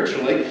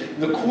spiritually.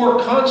 The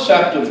core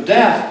concept of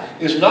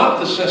death is not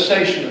the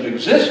cessation of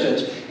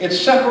existence, it's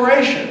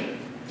separation.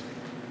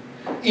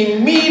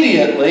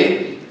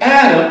 Immediately,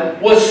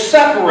 Adam was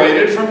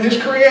separated from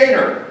his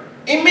Creator.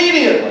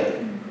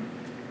 Immediately.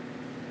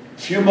 A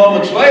few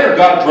moments later,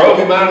 God drove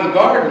him out of the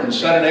garden and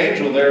set an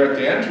angel there at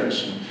the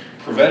entrance and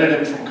prevented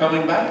him from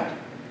coming back.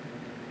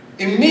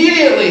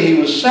 Immediately he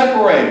was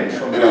separated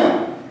from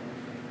God.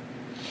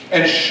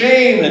 And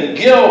shame and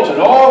guilt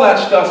and all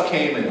that stuff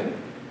came in.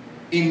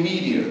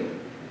 Immediately.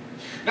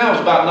 Now it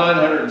was about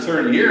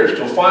 930 years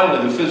till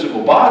finally the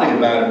physical body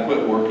of Adam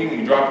quit working.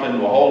 He dropped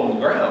into a hole in the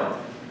ground.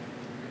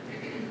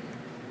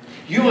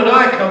 You and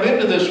I come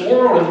into this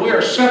world and we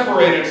are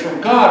separated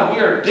from God.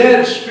 We are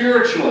dead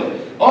spiritually.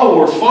 Oh,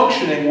 we're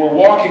functioning, we're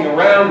walking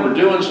around, we're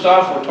doing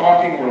stuff, we're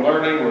talking, we're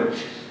learning, we're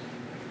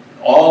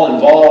all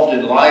involved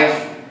in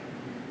life.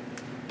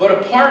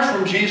 But apart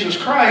from Jesus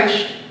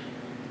Christ,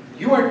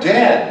 you are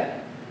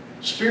dead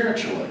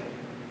spiritually.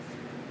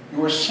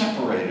 You are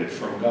separated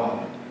from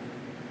God.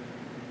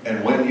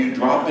 And when you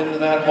drop into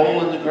that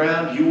hole in the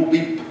ground, you will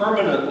be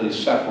permanently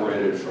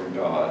separated from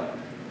God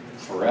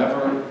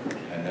forever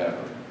and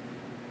ever.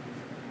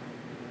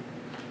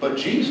 But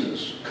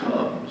Jesus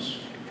comes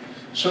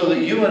so that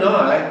you and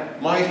I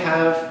might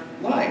have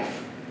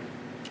life.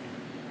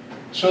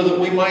 So that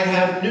we might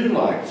have new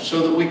life.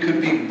 So that we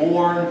could be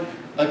born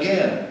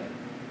again,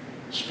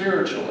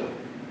 spiritually.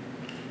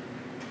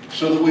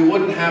 So that we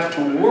wouldn't have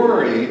to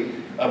worry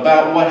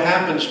about what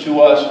happens to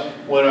us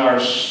when our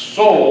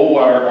soul,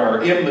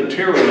 our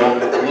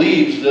immaterial,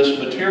 leaves this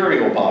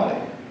material body.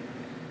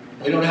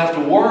 We don't have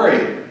to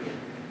worry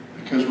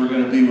because we're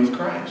going to be with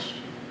Christ.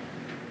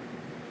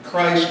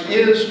 Christ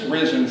is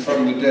risen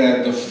from the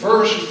dead, the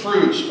first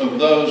fruits of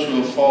those who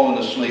have fallen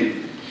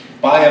asleep.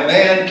 By a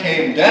man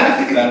came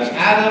death, that's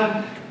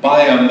Adam.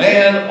 By a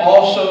man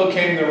also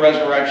came the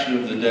resurrection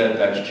of the dead,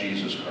 that's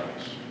Jesus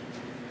Christ.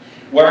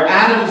 Where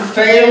Adam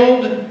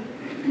failed,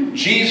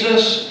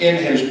 Jesus, in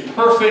his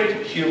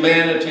perfect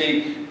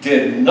humanity,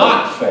 did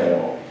not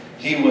fail.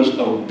 He was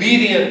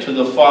obedient to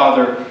the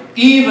Father,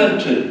 even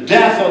to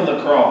death on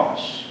the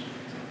cross.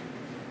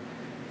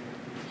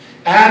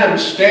 Adam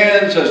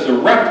stands as the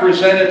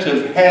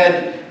representative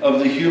head of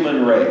the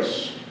human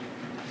race.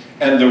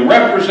 And the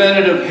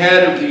representative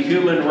head of the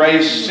human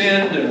race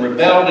sinned and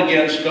rebelled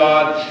against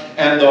God,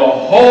 and the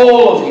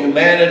whole of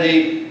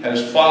humanity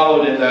has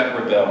followed in that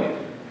rebellion.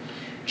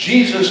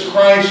 Jesus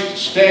Christ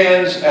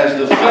stands as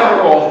the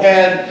federal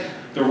head,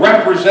 the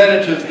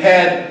representative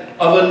head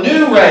of a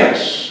new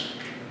race,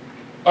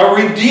 a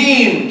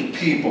redeemed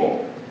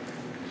people.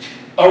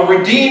 A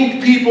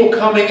redeemed people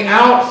coming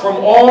out from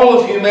all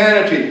of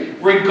humanity,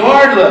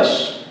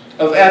 regardless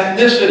of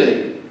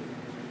ethnicity,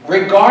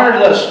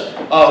 regardless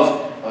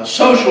of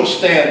social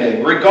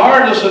standing,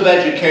 regardless of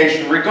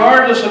education,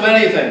 regardless of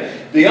anything.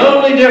 The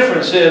only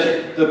difference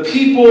is the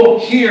people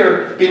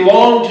here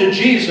belong to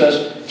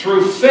Jesus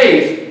through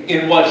faith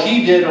in what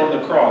he did on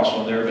the cross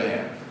on their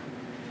behalf.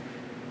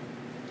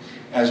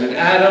 As in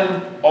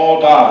Adam,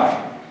 all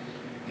die.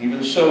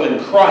 Even so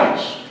in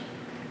Christ,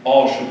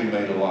 all shall be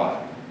made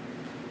alive.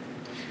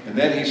 And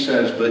then he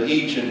says, but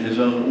each in his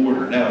own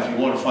order. Now, if you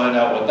want to find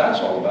out what that's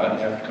all about,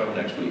 you have to come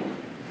next week.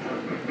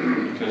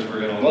 Because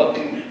we're going to look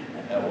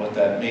at what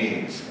that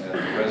means, and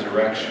the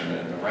resurrection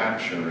and the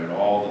rapture and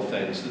all the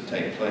things that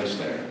take place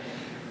there.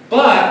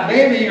 But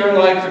maybe you're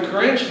like the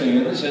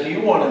Corinthians and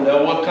you want to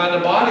know what kind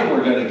of body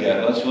we're going to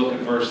get. Let's look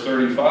at verse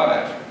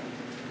 35.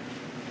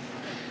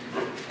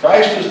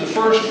 Christ is the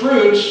first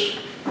fruits.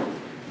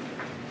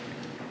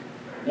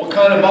 What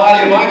kind of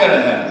body am I going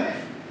to have?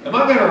 Am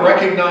I going to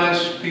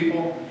recognize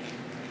people?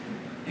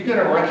 You going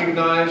to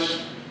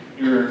recognize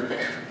your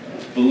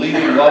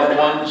believing loved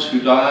ones who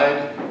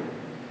died?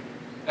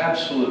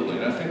 Absolutely.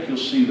 And I think you'll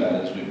see that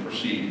as we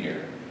proceed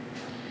here.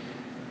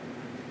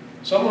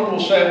 Someone will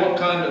say, what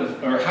kind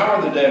of, or how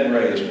are the dead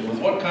raised? And with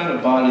what kind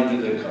of body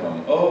did they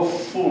come? Oh,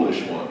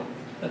 foolish one.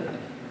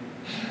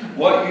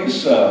 What you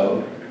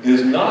sow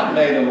is not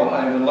made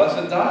alive unless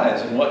it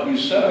dies. And what you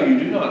sow, you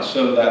do not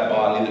sow that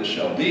body that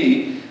shall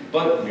be,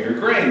 but mere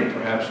grain,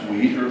 perhaps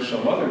wheat or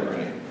some other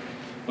grain.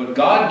 But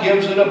God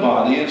gives it a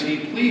body as he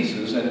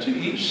pleases, and to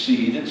each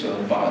seed its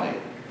own body.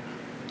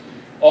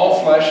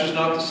 All flesh is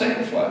not the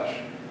same flesh.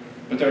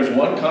 But there's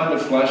one kind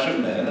of flesh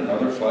of men,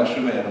 another flesh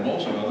of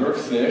animals, another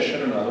of fish,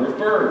 and another of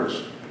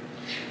birds.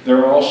 There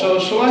are also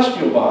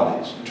celestial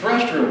bodies and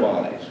terrestrial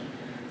bodies.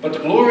 But the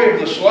glory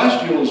of the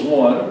celestial is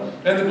one,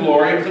 and the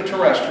glory of the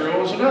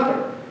terrestrial is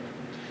another.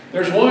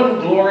 There's one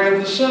glory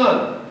of the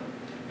sun,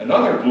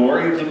 another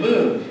glory of the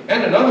moon,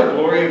 and another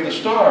glory of the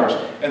stars.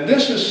 And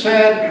this is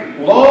said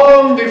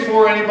long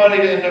before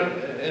anybody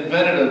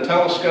invented a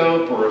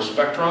telescope or a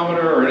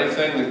spectrometer or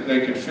anything that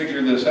they could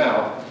figure this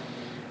out.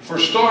 For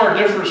star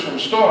differs from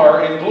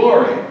star in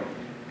glory.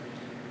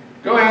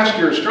 Go ask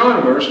your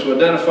astronomers to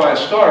identify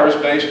stars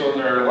based on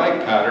their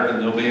light pattern,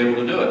 and they'll be able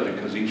to do it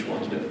because each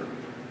one's different.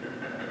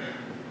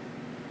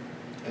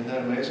 Isn't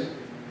that amazing?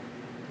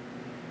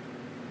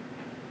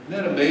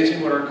 Isn't that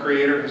amazing what our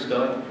Creator has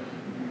done?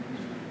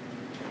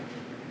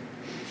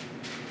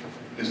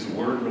 Is the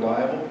Word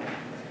reliable?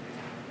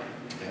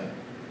 Yeah.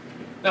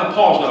 Now,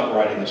 Paul's not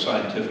writing a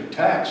scientific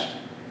text,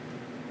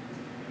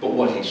 but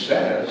what he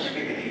says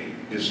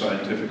is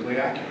scientifically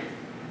accurate.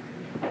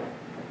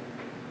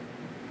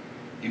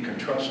 You can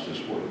trust this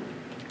word.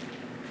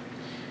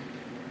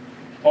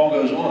 Paul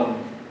goes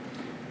on,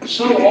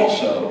 so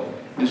also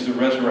is the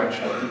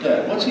resurrection of the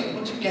dead. What's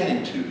he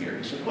getting to here?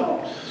 He said,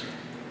 well,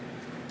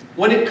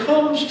 when it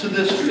comes to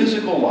this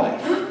physical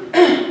life,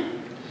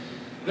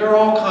 there are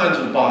all kinds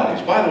of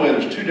bodies. By the way,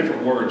 there's two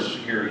different words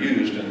here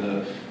used in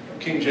the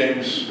King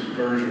James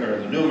Version, or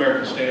the New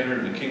American Standard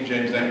and the King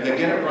James. They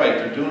get it right.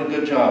 They're doing a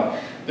good job.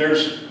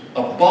 There's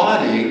a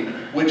body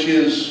which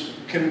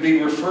can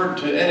be referred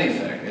to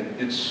anything.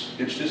 It's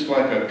just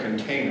like a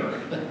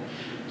container,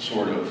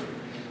 sort of.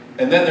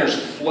 And then there's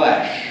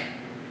flesh,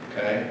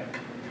 okay?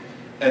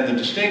 And the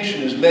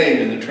distinction is made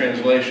in the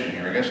translation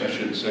here. I guess I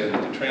should say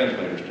that the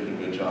translators did a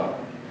good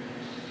job.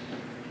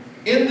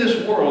 In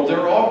this world, there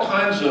are all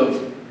kinds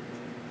of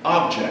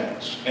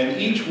objects,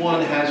 and each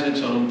one has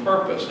its own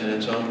purpose and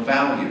its own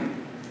value.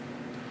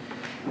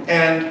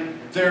 And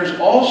there's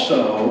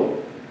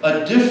also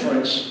a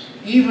difference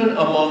even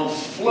among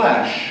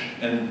flesh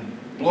and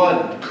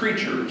blood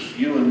creatures,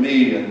 you and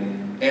me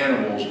and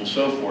animals and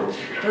so forth.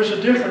 There's a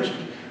difference.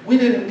 We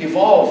didn't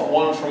evolve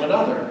one from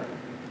another.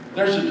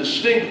 There's a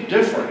distinct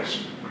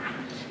difference.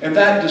 And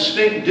that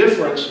distinct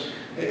difference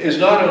is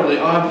not only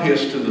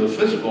obvious to the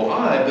physical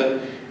eye,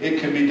 but it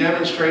can be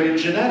demonstrated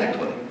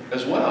genetically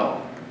as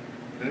well.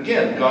 And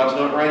again, God's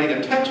not writing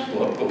a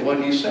textbook, but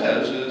what he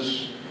says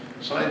is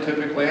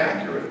scientifically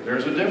accurate.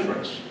 There's a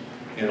difference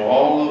in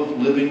all of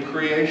living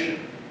creation.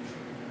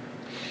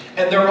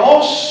 And they're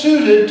all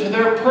suited to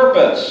their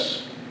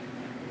purpose.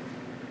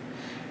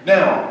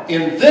 Now,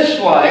 in this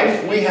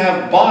life, we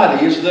have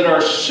bodies that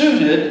are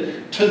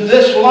suited to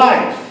this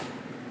life.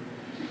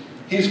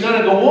 He's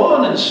going to go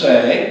on and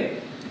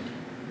say,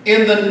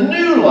 in the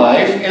new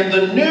life, in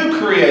the new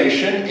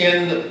creation,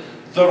 in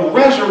the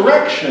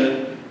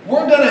resurrection,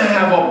 we're going to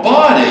have a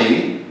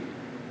body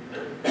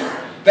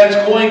that's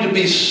going to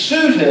be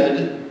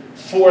suited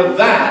for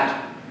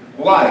that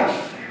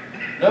life.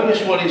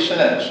 Notice what he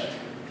says.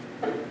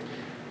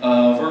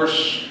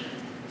 Verse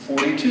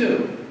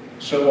 42.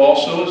 So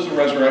also is the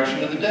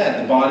resurrection of the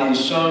dead. The body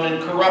is sown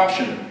in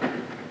corruption.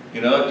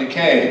 You know, it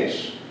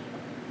decays.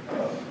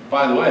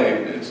 By the way,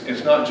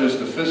 it's not just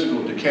the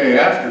physical decay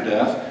after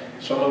death.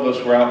 Some of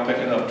us were out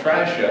picking up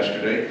trash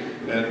yesterday,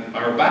 and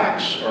our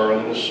backs are a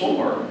little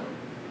sore.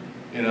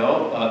 You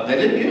know, they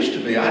didn't used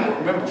to be. I don't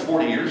remember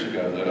 40 years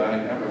ago that I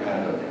ever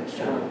had a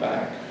sore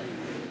back.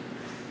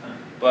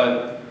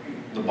 But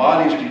the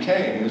body's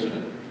decaying, isn't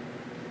it?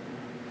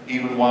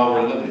 Even while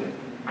we're living,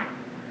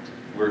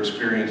 we're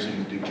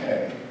experiencing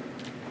decay.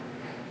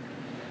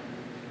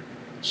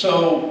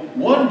 So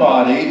one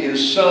body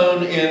is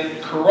sown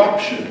in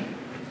corruption,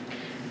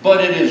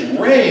 but it is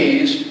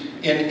raised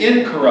in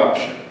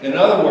incorruption. In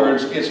other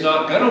words, it's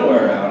not going to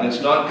wear out,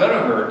 it's not going to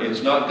hurt,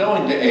 it's not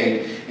going to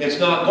ache, it's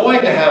not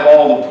going to have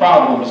all the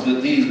problems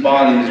that these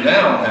bodies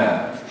now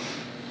have.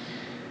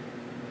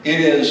 It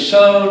is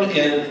sown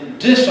in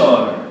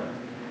dishonor.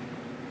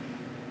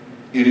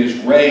 It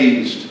is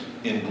raised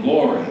in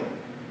glory.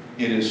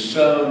 It is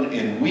sown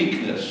in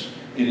weakness.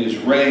 It is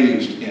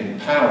raised in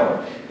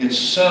power. It's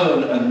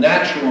sown a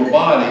natural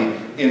body.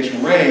 It's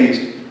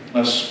raised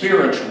a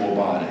spiritual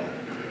body.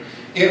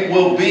 It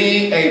will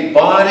be a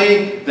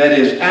body that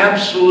is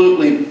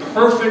absolutely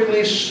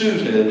perfectly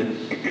suited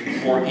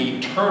for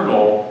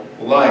eternal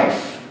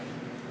life.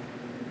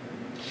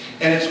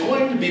 And it's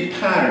going to be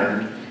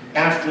patterned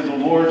after the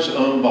Lord's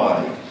own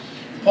body.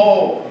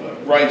 Paul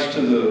writes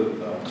to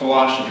the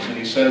Colossians, and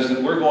he says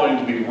that we're going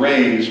to be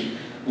raised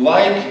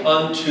like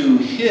unto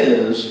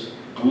his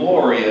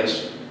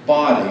glorious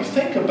body.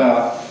 Think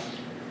about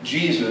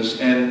Jesus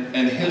and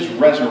his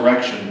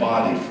resurrection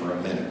body for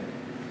a minute.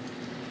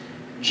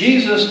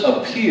 Jesus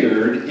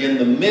appeared in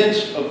the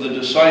midst of the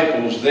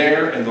disciples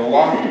there in the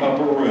locked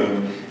upper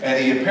room,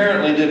 and he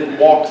apparently didn't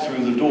walk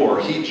through the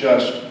door. He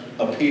just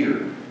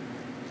appeared.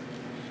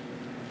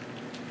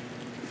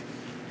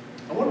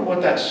 I wonder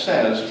what that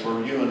says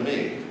for you and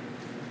me.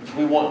 If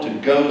we want to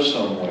go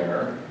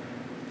somewhere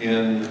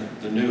in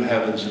the new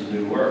heavens and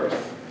new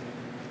earth,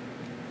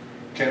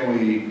 can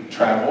we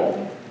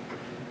travel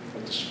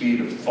at the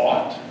speed of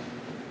thought?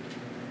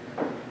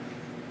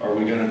 Are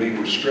we going to be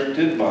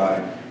restricted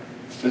by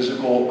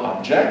physical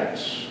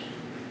objects?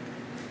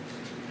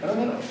 I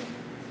don't know.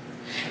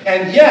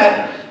 And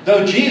yet,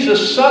 though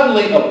Jesus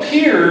suddenly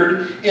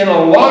appeared in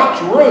a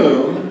locked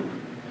room,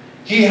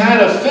 he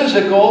had a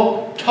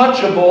physical,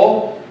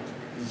 touchable,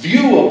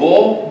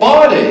 viewable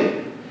body.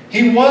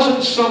 He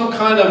wasn't some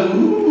kind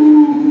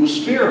of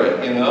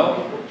spirit, you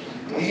know.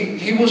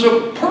 He was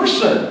a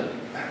person.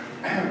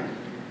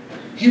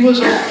 He was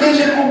a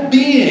physical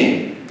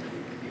being.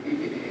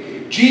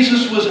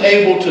 Jesus was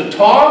able to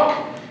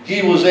talk.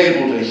 He was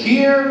able to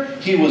hear.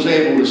 He was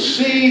able to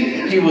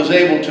see. He was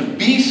able to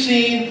be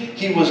seen.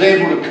 He was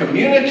able to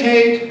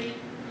communicate.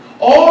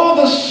 All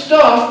the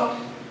stuff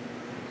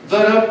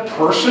that a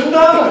person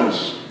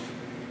does.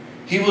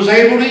 He was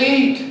able to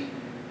eat.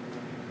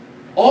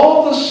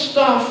 All the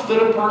stuff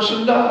that a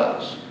person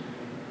does.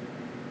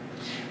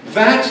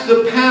 That's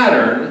the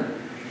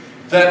pattern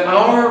that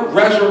our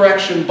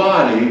resurrection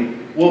body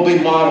will be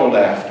modeled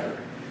after.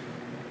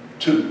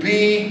 To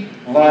be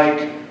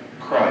like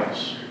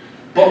Christ.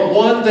 But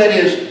one that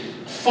is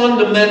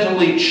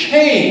fundamentally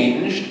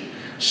changed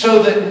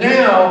so that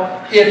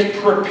now it's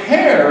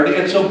prepared,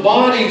 it's a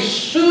body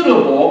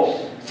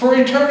suitable for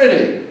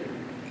eternity.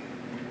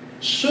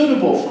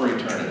 Suitable for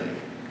eternity.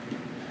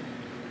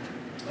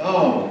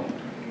 Oh,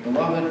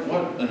 beloved,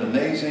 what an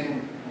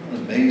amazing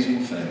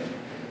thing.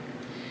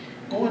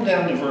 Going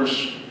down to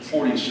verse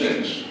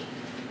 45.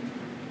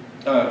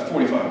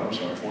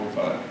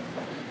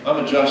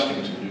 I'm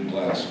adjusting to new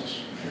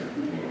glasses here a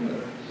little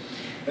bit.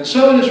 And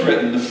so it is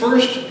written, the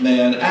first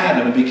man,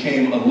 Adam,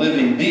 became a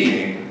living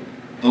being.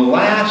 The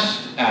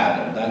last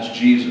Adam, that's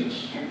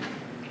Jesus,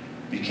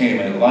 became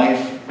a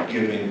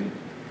life-giving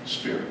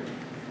spirit.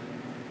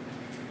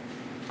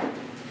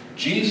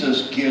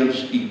 Jesus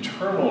gives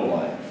eternal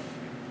life.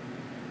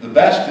 The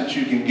best that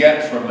you can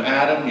get from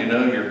Adam, you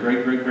know, your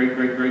great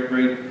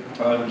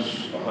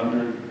times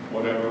 100,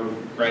 whatever,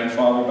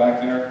 grandfather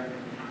back there,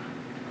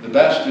 the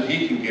best that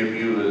he can give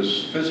you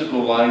is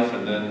physical life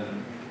and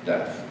then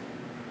death.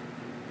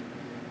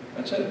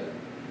 That's it.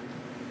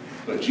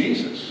 But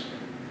Jesus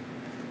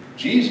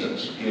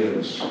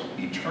gives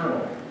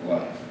eternal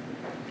life.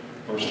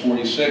 Verse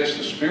 46,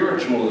 the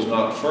spiritual is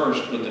not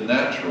first, but the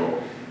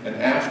natural, and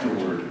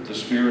afterward the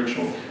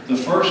spiritual. The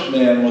first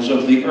man was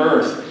of the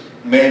earth,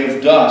 made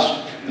of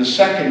dust. The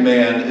second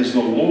man is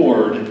the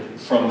Lord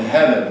from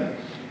heaven.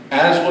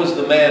 As was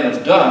the man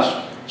of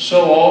dust,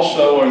 so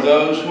also are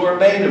those who are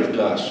made of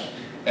dust.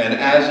 And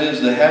as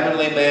is the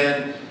heavenly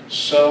man,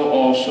 so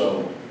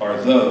also are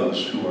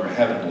those who are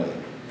heavenly.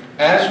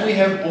 As we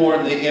have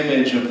borne the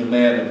image of the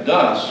man of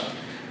dust,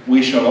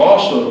 we shall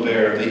also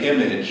bear the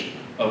image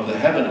of the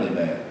heavenly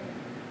man.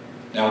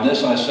 Now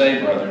this I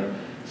say, brethren,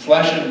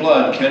 flesh and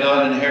blood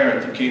cannot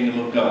inherit the kingdom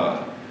of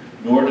God,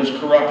 nor does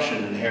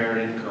corruption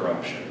inherit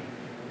incorruption.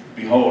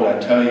 Behold, I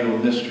tell you a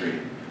mystery.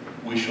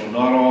 We shall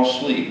not all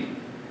sleep,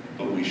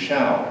 but we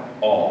shall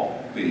all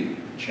be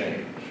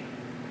changed.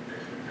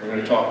 We're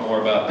going to talk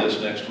more about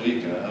this next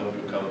week, and I hope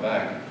you'll come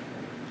back.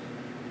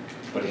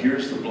 But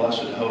here's the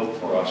blessed hope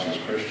for us as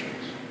Christians.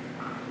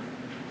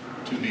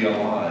 To be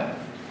alive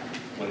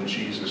when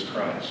Jesus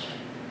Christ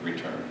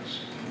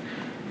returns.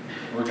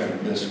 We're going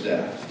to miss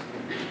death.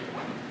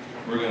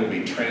 We're going to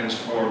be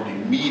transformed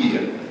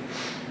immediately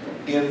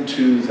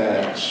into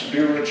that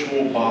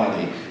spiritual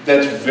body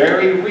that's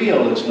very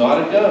real. It's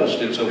not a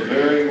ghost. It's a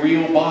very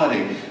real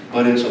body.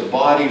 But it's a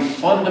body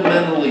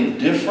fundamentally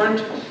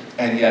different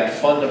and yet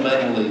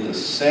fundamentally the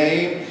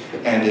same.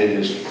 And it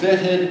is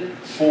fitted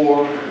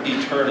for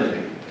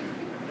eternity.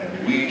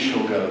 And we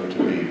shall go to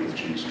be with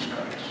Jesus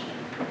Christ.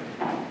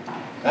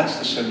 That's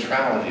the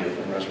centrality of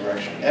the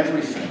resurrection.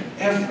 Everything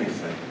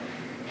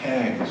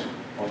hangs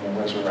on the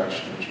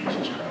resurrection of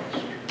Jesus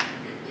Christ.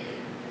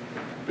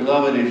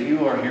 Beloved, if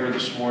you are here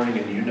this morning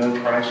and you know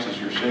Christ as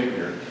your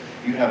Savior,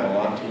 you have a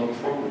lot to look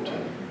forward to.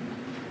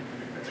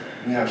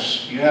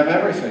 You have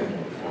everything to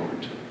look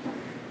forward to.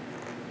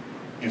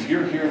 If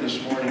you're here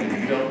this morning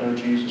and you don't know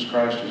Jesus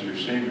Christ as your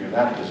Savior,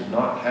 that does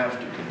not have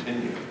to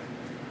continue.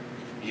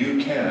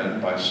 You can,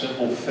 by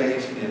simple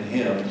faith in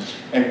Him,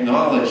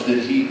 acknowledge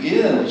that He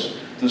is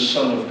the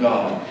Son of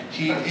God.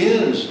 He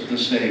is the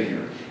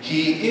Savior.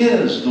 He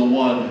is the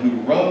one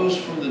who rose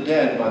from the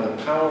dead by the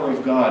power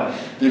of God.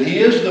 That He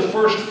is the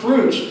first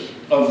fruits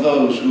of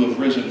those who have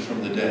risen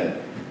from the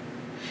dead.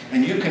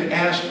 And you can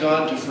ask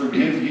God to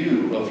forgive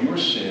you of your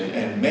sin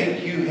and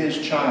make you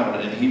His child,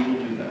 and He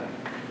will do that.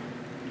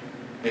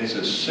 It's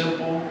as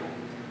simple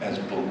as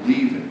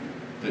believing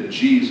that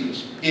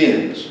Jesus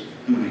is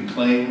who He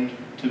claimed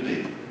to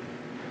be,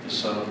 the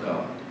Son of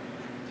God,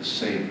 the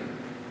Savior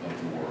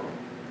of the world.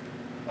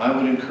 I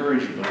would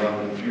encourage you,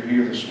 beloved, if you're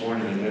here this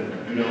morning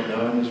and you don't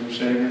know Him as your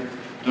Savior,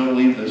 don't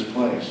leave this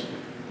place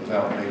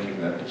without making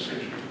that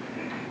decision.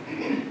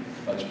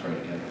 Let's pray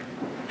together.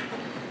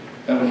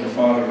 Heavenly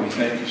Father, we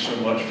thank you so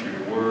much for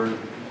your word.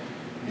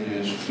 It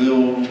is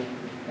filled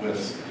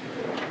with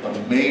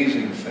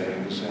amazing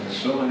things, and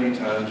so many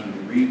times we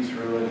read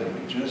through it and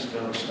we just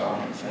don't stop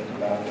and think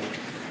about it.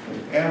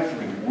 But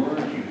every word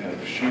you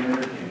have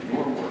shared in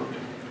your word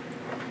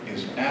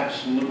is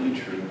absolutely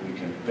true. We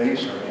can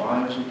base our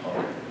lives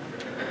upon it.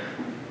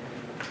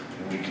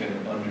 And we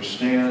can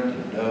understand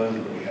and know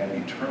that we have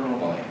eternal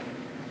life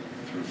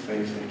through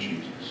faith in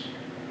Jesus.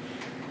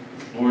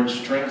 Lord,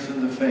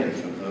 strengthen the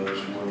faith of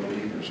those who are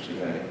believers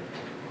today.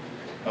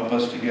 Help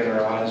us to get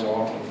our eyes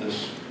off of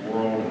this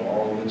world and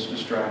all of its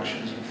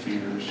distractions and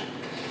fears,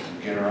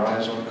 and get our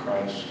eyes on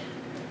Christ.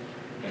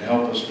 And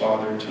help us,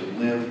 Father, to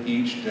live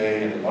each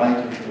day in light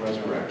of the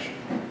resurrection.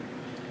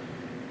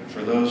 And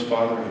for those,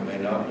 Father, who may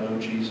not know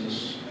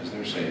Jesus as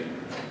their Savior,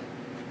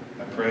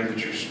 I pray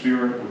that your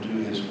Spirit will do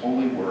His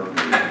holy work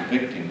in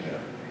convicting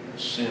them of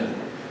sin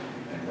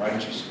and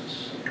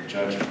righteousness and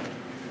judgment,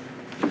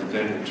 that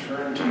they will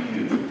turn to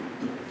you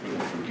for the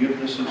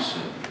forgiveness of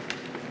sin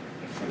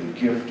and for the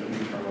gift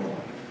of eternal life.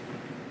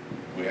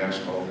 We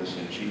ask all this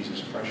in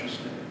Jesus' precious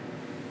name.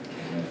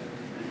 Amen.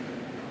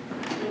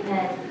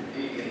 Amen.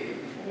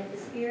 And if the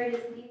Spirit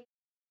is